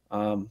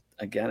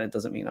again, it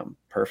doesn't mean I'm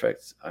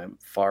perfect. I'm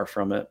far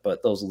from it,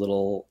 but those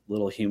little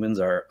humans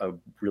are a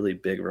really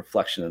big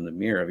reflection in the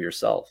mirror of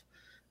yourself,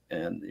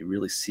 and you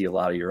really see a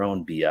lot of your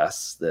own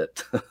BS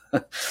that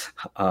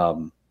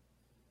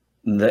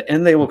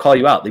and they will call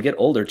you out. They get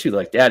older too.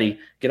 Like, Daddy,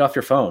 get off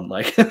your phone.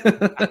 Like,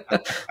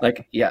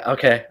 like, yeah,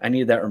 okay, I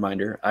need that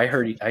reminder. I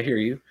hear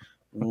you.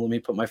 Well, let me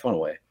put my phone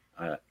away.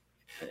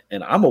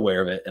 And I'm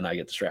aware of it, and I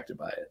get distracted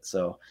by it.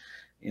 So,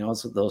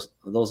 it's those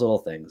little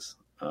things.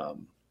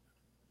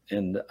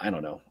 And I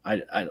don't know.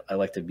 I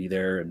like to be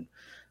there, and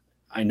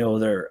I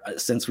know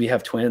since we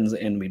have twins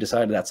and we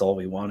decided that's all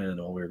we wanted and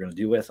all we were going to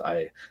do with,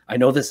 I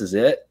know this is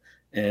it.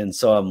 And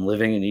so I'm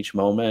living in each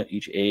moment,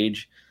 each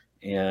age.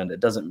 And it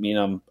doesn't mean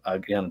I'm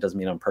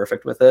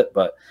perfect with it,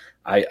 but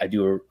I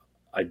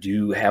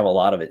do have a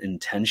lot of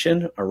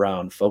intention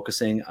around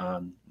focusing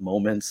on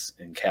moments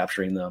and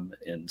capturing them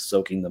and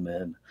soaking them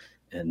in,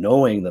 and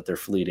knowing that they're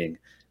fleeting,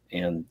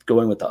 and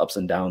going with the ups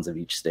and downs of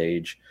each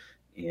stage,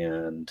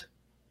 and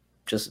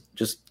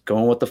just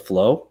going with the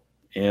flow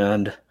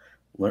and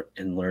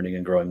learning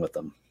and growing with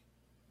them.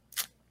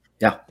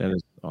 Yeah. That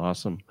is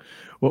awesome.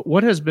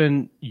 What has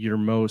been your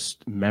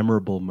most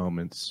memorable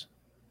moments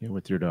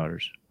with your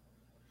daughters?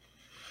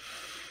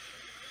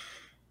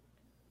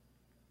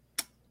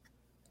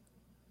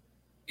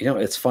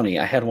 It's funny.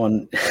 I had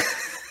one.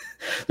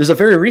 There's a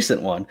very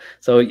recent one.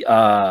 So,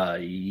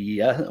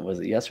 yeah, was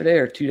it yesterday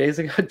or 2 days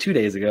ago? 2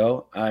 days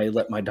ago, I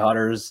let my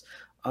daughters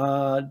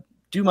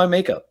do my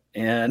makeup,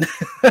 and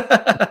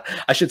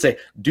I should say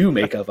do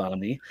makeup on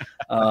me,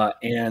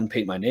 and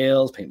paint my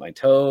nails, paint my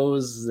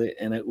toes,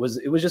 and it was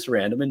just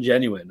random and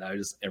genuine.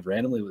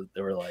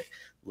 They were like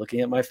looking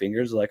at my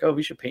fingers, like, "Oh,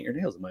 we should paint your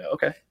nails." I'm like,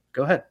 "Okay,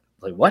 go ahead."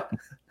 Like, what?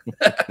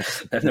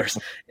 And there's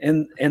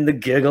and the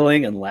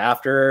giggling and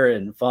laughter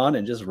and fun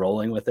and just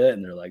rolling with it,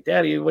 and they're like,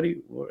 "Daddy, what are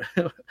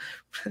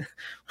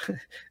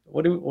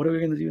we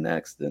gonna do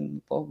next?"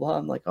 And blah blah.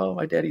 I'm like, "Oh,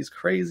 my daddy's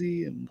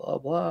crazy," and blah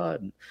blah.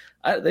 And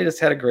they just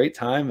had a great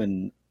time,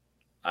 and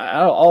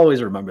I'll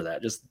always remember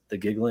that. Just the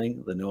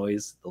giggling, the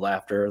noise, the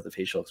laughter, the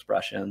facial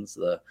expressions,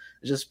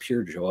 it's just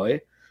pure joy,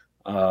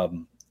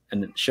 and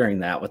sharing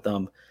that with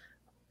them.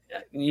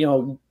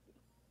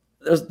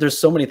 There's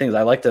so many things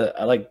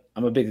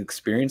I'm a big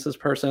experiences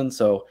person.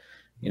 So,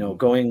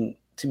 going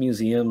to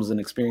museums and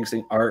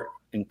experiencing art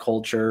and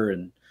culture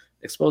and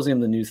exposing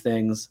them to new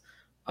things.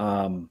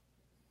 I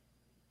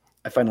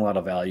find a lot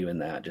of value in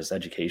that, just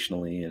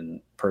educationally and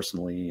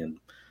personally.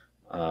 And,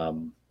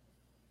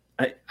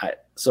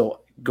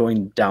 so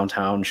going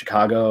downtown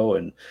Chicago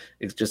and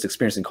just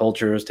experiencing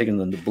cultures, taking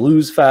them to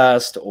Blues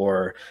Fest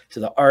or to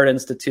the Art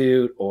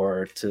Institute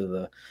or to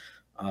the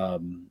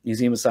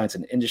Museum of Science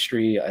and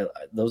Industry,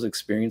 those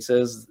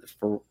experiences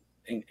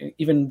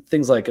even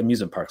things like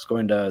amusement parks,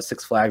 going to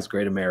Six Flags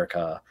Great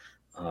America,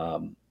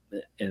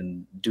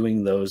 and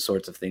doing those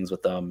sorts of things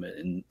with them,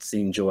 and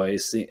seeing joy,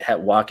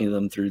 walking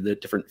them through the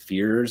different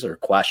fears or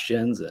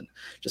questions, and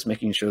just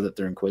making sure that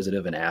they're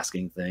inquisitive and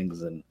asking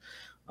things, and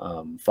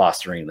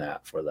fostering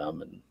that for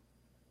them.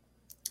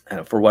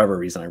 And for whatever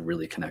reason, I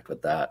really connect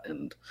with that.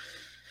 And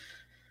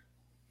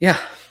yeah,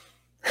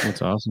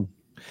 that's awesome.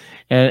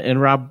 And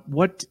Rob,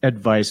 what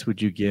advice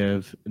would you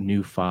give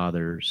new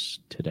fathers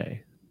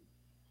today?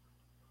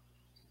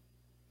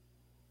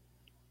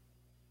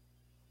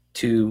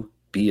 To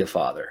be a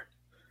father,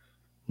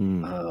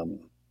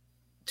 to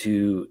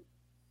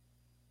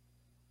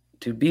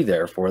be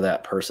there for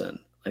that person.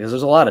 Because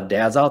there's a lot of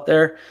dads out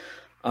there,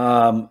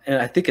 and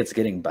I think it's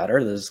getting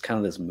better. There's kind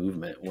of this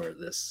movement where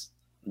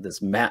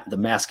the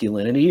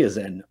masculinity is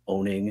in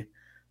owning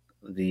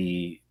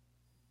the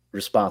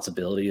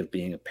responsibility of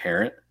being a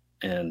parent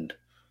and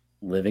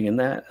living in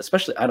that.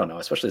 Especially, I don't know,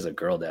 especially as a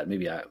girl dad.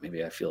 Maybe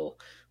I feel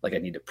like I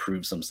need to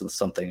prove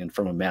something, and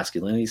from a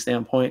masculinity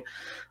standpoint.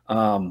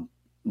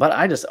 But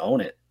I just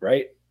own it,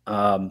 right?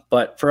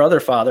 But for other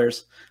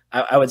fathers,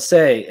 I would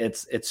say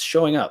it's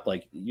showing up.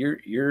 Like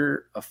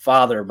you're a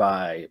father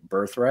by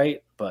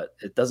birthright, but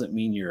it doesn't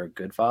mean you're a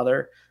good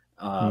father.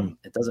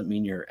 It doesn't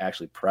mean you're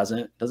actually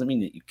present. It doesn't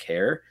mean that you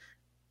care.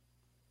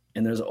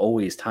 And there's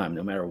always time,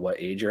 no matter what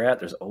age you're at,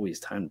 there's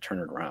always time to turn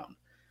it around.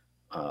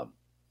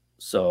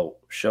 So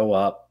show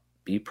up,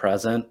 be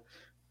present,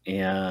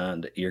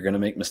 and you're going to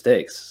make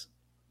mistakes.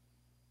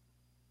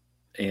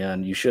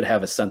 And you should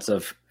have a sense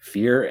of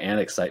fear and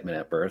excitement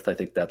at birth. I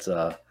think that's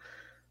a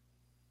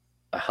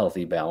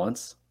healthy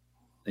balance.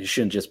 You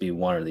shouldn't just be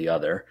one or the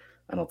other.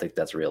 I don't think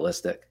that's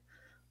realistic.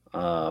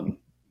 And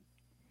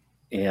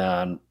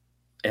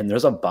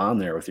there's a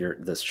bond there with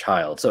this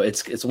child. So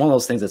it's one of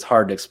those things that's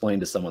hard to explain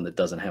to someone that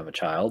doesn't have a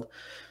child.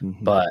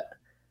 Mm-hmm. But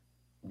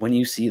when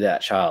you see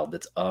that child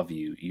that's of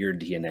you, your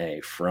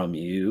DNA, from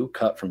you,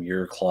 cut from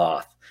your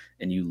cloth,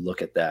 and you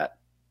look at that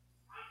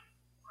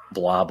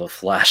blob of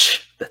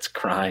flesh that's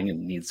crying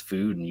and needs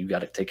food, and you got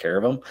to take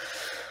care of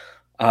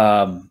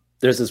them.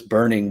 There's this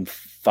burning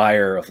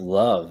fire of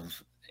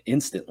love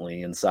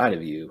instantly inside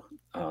of you.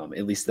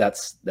 At least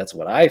that's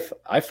what I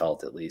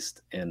felt, at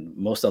least. And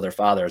most other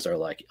fathers are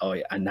like, oh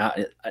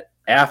yeah,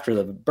 after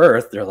the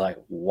birth, they're like,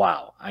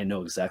 wow, I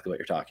know exactly what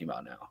you're talking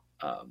about now.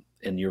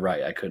 And you're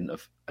right. I couldn't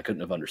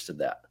have understood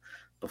that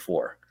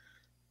before.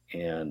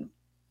 And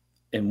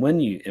when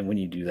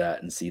you do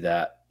that and see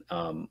that,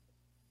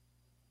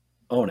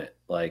 own it.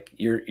 Like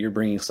you're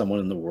bringing someone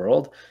in the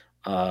world,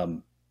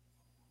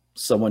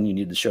 someone you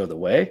need to show the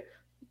way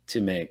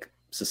to make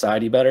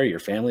society better, your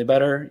family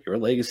better, your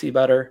legacy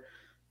better,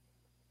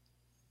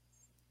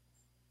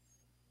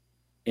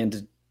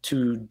 and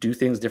to do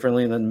things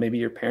differently than maybe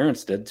your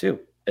parents did too.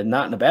 And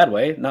not in a bad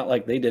way, not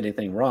like they did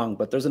anything wrong,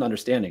 but there's an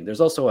understanding.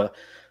 There's also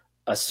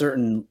a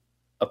certain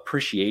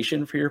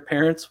appreciation for your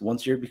parents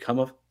once you become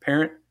a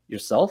parent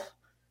yourself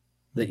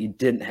that you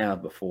didn't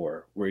have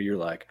before, where you're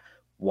like,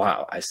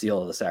 wow, I see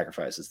all the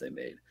sacrifices they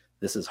made.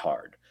 This is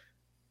hard.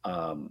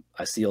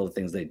 I see all the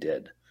things they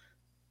did.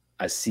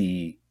 I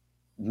see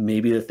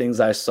maybe the things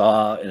I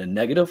saw in a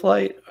negative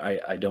light,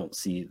 I don't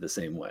see the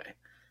same way.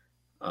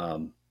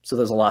 So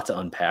there's a lot to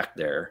unpack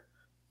there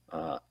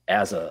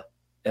as a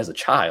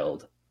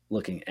child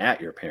looking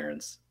at your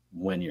parents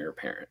when you're a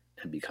parent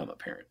and become a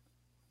parent.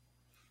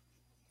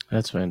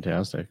 That's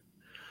fantastic.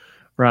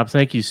 Rob,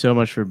 thank you so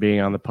much for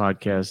being on the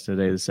podcast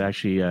today. This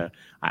actually,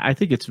 I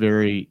think it's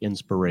very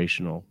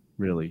inspirational,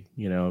 really,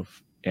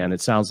 and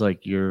it sounds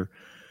like your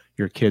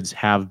kids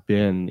have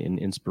been an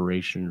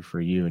inspiration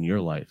for you in your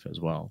life as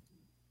well.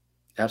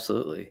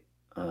 Absolutely.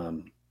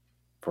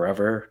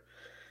 Forever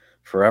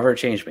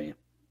changed me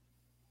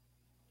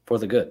for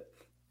the good.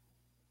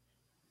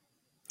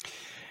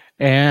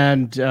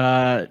 And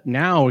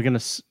now we're going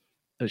to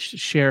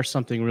share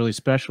something really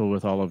special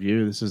with all of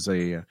you. This is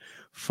a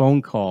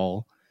phone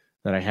call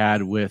that I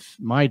had with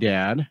my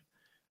dad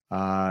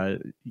on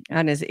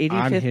his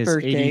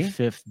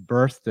 85th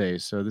birthday.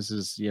 So this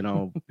is,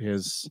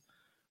 his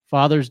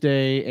Father's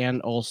Day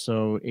and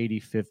also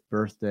 85th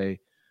birthday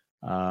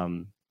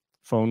phone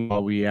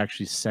call. We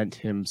actually sent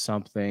him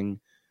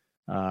something,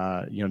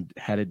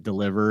 had it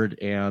delivered,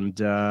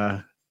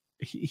 and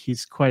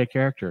he's quite a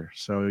character.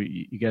 So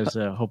you guys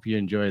hope you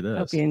enjoy this.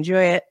 Hope you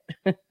enjoy it.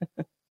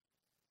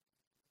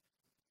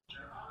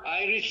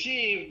 I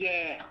received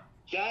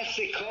that's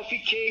a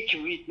coffee cake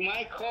with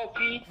my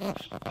coffee,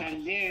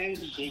 and then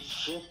they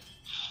said,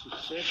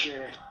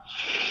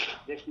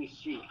 let me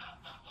see.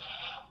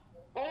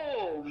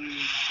 Oh,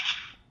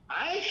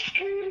 ice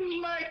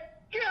cream, my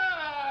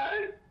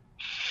God!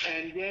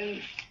 And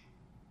then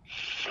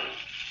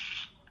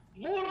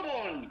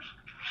bourbon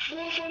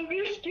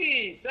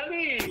whiskey,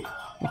 Daddy.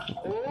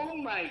 Oh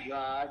my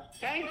God!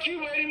 Thank you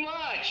very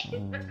much.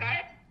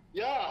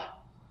 Yeah,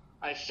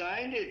 I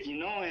signed it,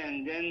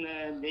 and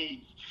then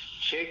they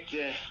checked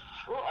the.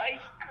 Oh, ice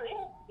cream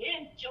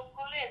and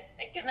chocolate.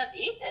 I cannot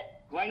eat it.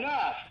 Why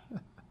not?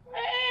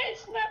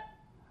 It's not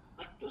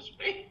good to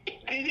speak.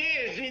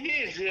 It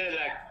is.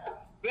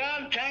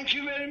 Well, thank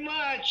you very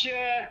much.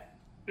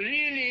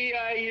 Really,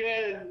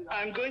 I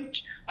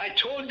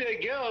told the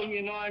girl,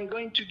 I'm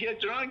going to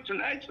get drunk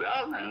tonight.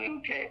 Well,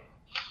 okay.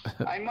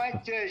 I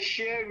might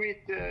share with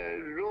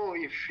Ro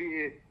if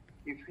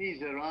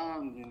he's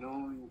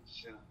around,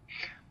 It's,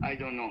 I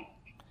don't know.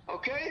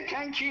 Okay,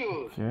 thank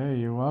you. Okay,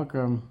 you're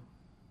welcome.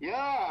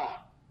 Yeah.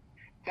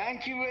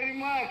 Thank you very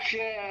much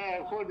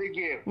for the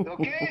gift,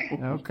 okay?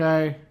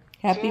 Okay.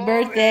 Happy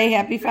birthday.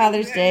 Happy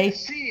Father's Day.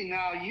 Let's see,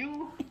 now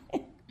you...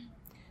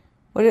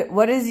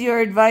 What is your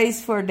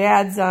advice for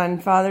dads on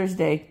Father's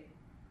Day?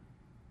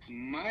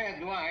 My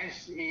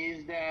advice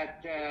is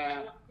that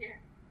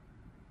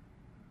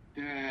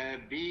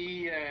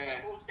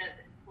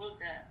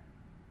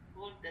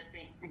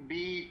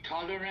be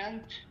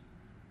tolerant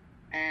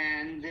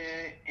and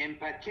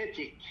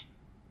empathetic.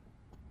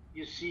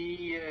 You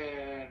see,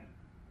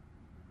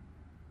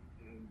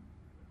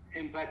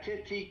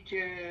 empathetic,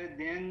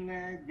 then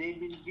they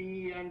will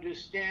be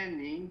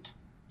understanding.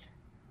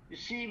 You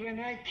see, when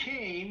I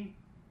came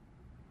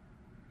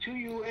to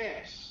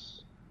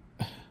U.S.,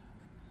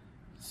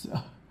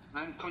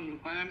 I'm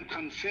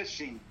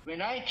confessing.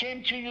 When I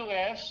came to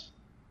U.S.,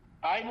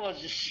 I was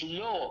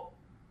slow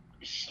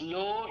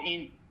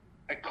in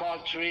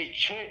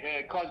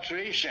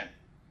acculturation.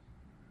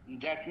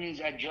 That means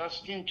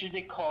adjusting to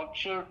the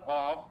culture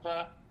of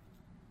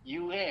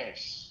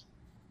U.S.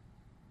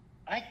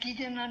 I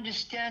didn't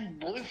understand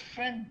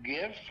boyfriend,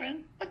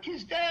 girlfriend. What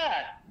is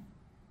that?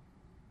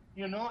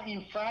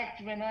 In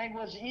fact, when I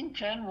was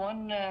intern,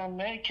 one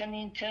American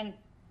intern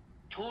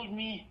told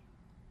me,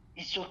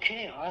 it's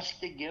okay, ask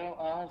the girl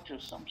out or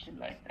something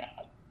like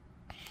that.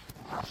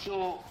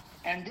 So,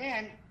 and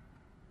then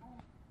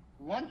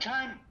one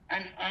time,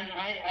 and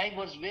I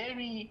was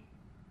very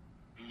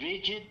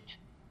rigid,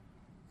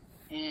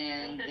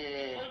 and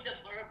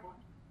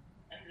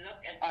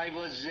I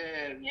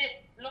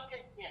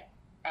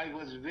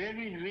was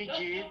very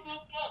rigid,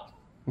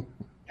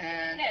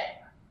 and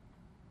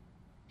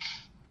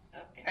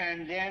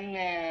then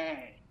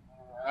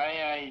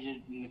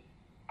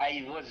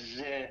I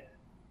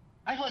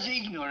was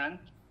ignorant.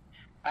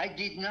 I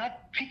did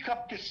not pick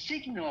up the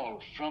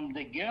signal from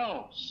the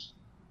girls.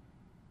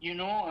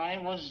 I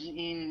was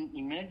in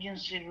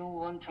emergency room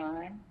one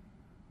time,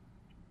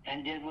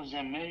 and there was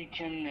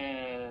American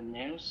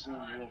nurse who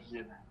was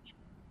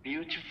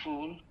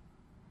beautiful,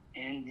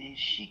 and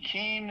she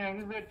came and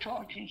we were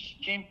talking.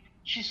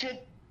 She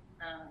said,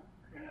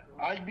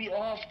 I'll be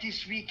off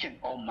this weekend.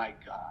 Oh my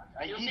God,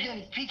 I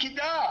didn't pick it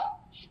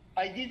up.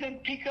 I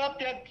didn't pick up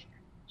that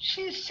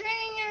she's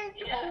saying it.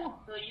 Yeah,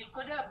 so you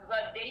could have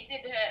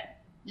dated her.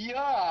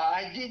 Yeah,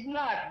 I did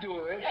not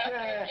do it.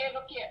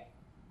 Look here.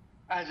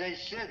 As I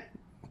said,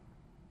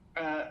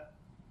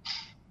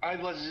 I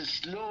was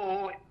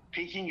slow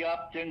picking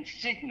up the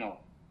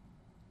signal.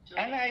 So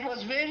and I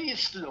was very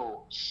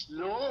slow.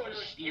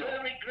 You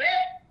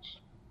regret?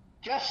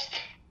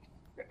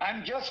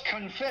 I'm just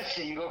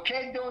confessing,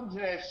 okay? Don't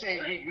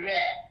say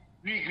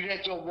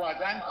regret or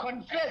what. I'm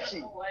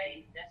confessing.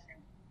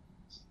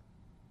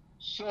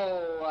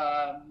 So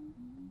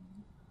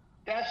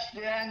that's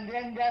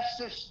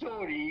the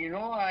story.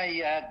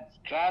 I had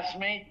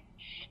classmate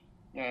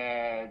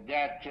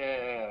that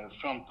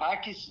from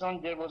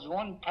Pakistan. There was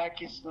one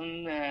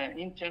Pakistan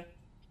intern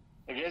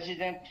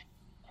resident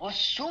was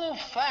so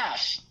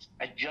fast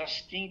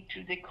adjusting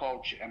to the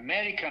culture,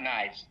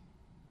 Americanized.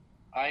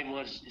 I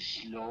was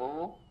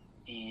slow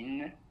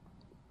in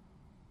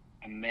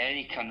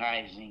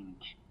Americanizing,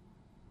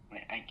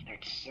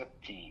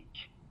 accepting.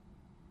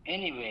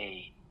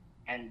 Anyway,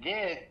 and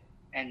that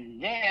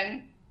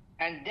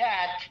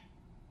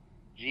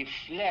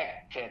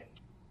reflected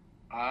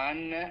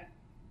on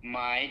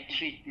my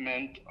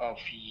treatment of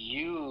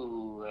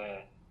you,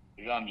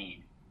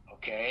 Ramin.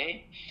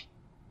 Okay,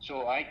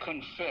 so I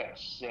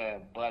confess,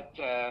 but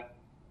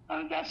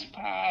that's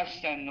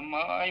past, and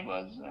I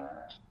was.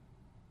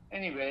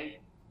 Anyway,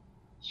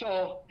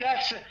 so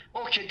that's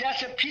okay.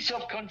 That's a piece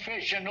of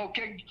confession.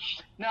 Okay,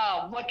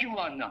 now what do you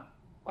want now?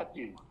 What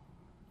do you want?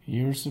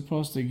 You're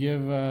supposed to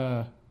give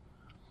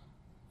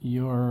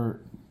your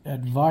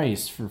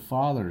advice for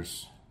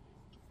fathers.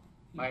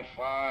 My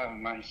father,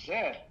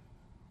 myself,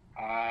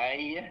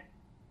 I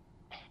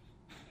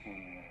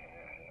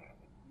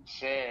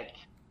said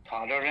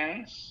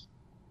tolerance.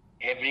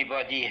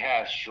 Everybody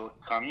has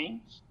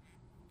shortcomings.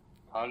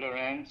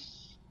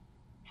 Tolerance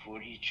for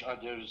each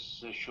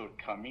other's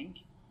shortcoming,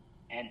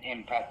 and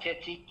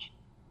empathetic,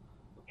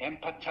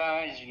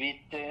 empathize with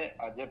the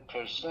other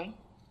person,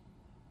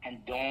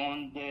 and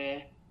don't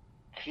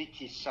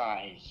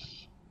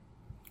criticize.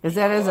 Is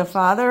that as a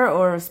father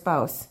or a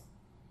spouse?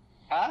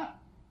 Huh?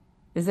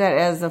 Is that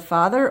as a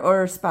father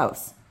or a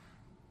spouse?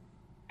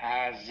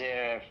 As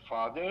a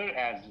father,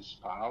 as a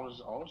spouse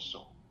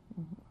also.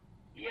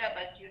 Yeah,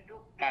 but you do.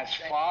 As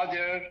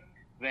father,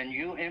 when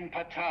you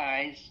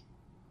empathize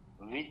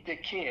with the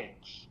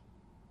kids,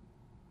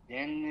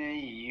 then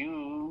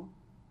you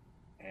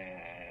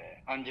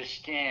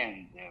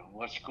understand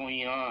what's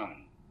going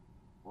on.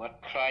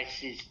 what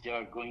crisis they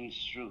are going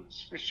through,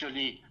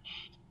 especially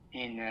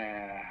in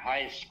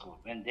high school.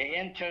 When they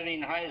enter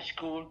in high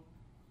school,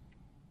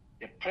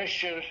 the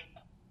pressure,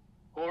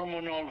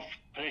 hormonal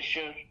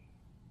pressure,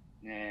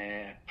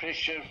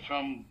 pressure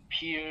from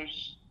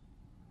peers,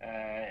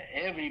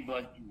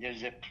 everybody,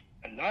 there's a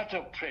lot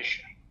of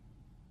pressure.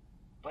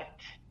 But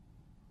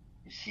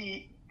you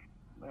see,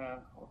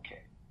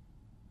 okay.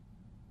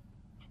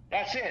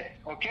 That's it,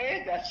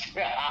 okay? That's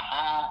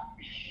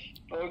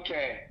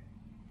okay.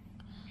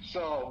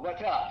 So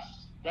what else?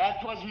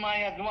 That was my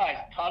advice.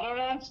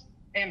 Tolerance,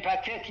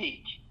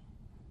 empathetic.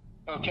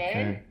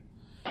 Okay?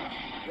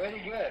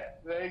 Very good.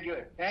 Very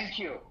good. Thank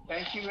you.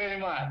 Thank you very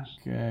much.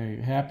 Okay.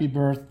 Happy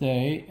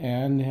birthday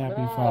and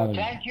happy Father's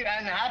Day. Thank you.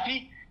 And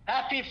happy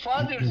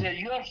Father's Day.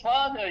 Your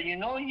father,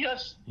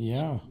 yes.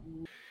 Yeah.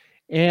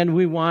 And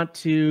we want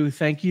to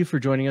thank you for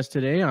joining us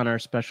today on our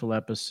special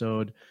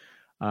episode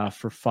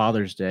for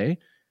Father's Day.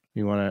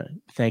 We want to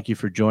thank you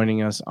for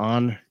joining us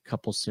on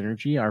Couple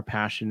Synergy. Our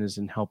passion is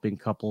in helping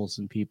couples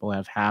and people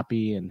have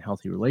happy and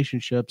healthy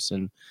relationships.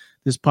 And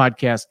this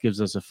podcast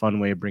gives us a fun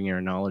way of bringing our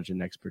knowledge and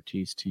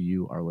expertise to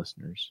you, our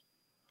listeners.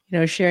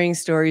 Sharing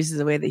stories is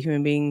a way that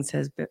human beings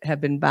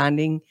have been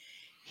bonding,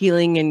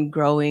 healing, and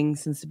growing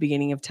since the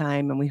beginning of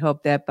time. And we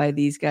hope that by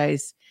these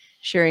guys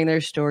sharing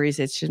their stories,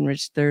 it should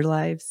enrich their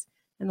lives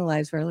and the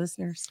lives of our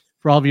listeners.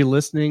 For all of you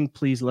listening,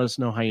 please let us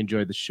know how you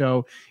enjoyed the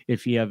show.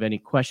 If you have any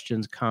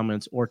questions,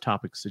 comments, or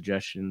topic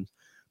suggestions,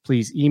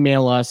 please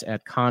email us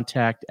at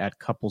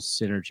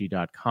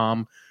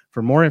contact@couplesynergy.com.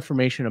 For more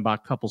information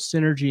about Couple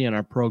Synergy and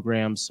our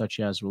programs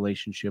such as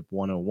Relationship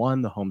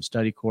 101, the home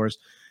study course,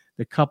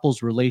 the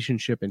Couples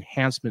Relationship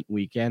Enhancement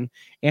Weekend,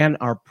 and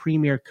our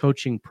premier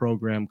coaching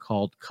program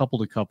called Couple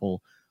to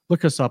Couple,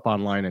 look us up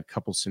online at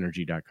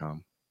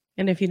couplesynergy.com.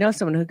 And if you know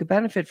someone who could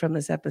benefit from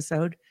this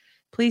episode,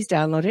 please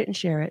download it and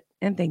share it.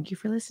 And thank you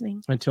for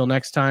listening. Until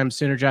next time,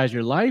 synergize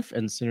your life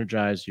and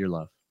synergize your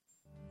love.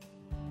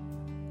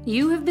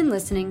 You have been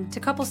listening to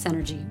Couple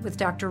Synergy with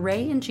Dr.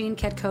 Ray and Jean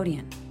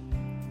Ketkodian.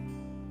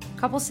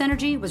 Couple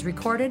Synergy was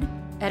recorded,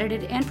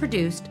 edited, and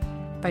produced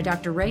by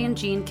Dr. Ray and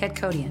Jean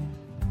Ketkodian.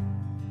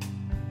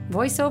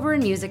 Voiceover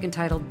and music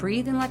entitled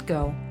Breathe and Let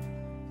Go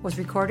was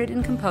recorded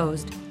and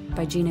composed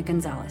by Gina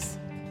Gonzalez.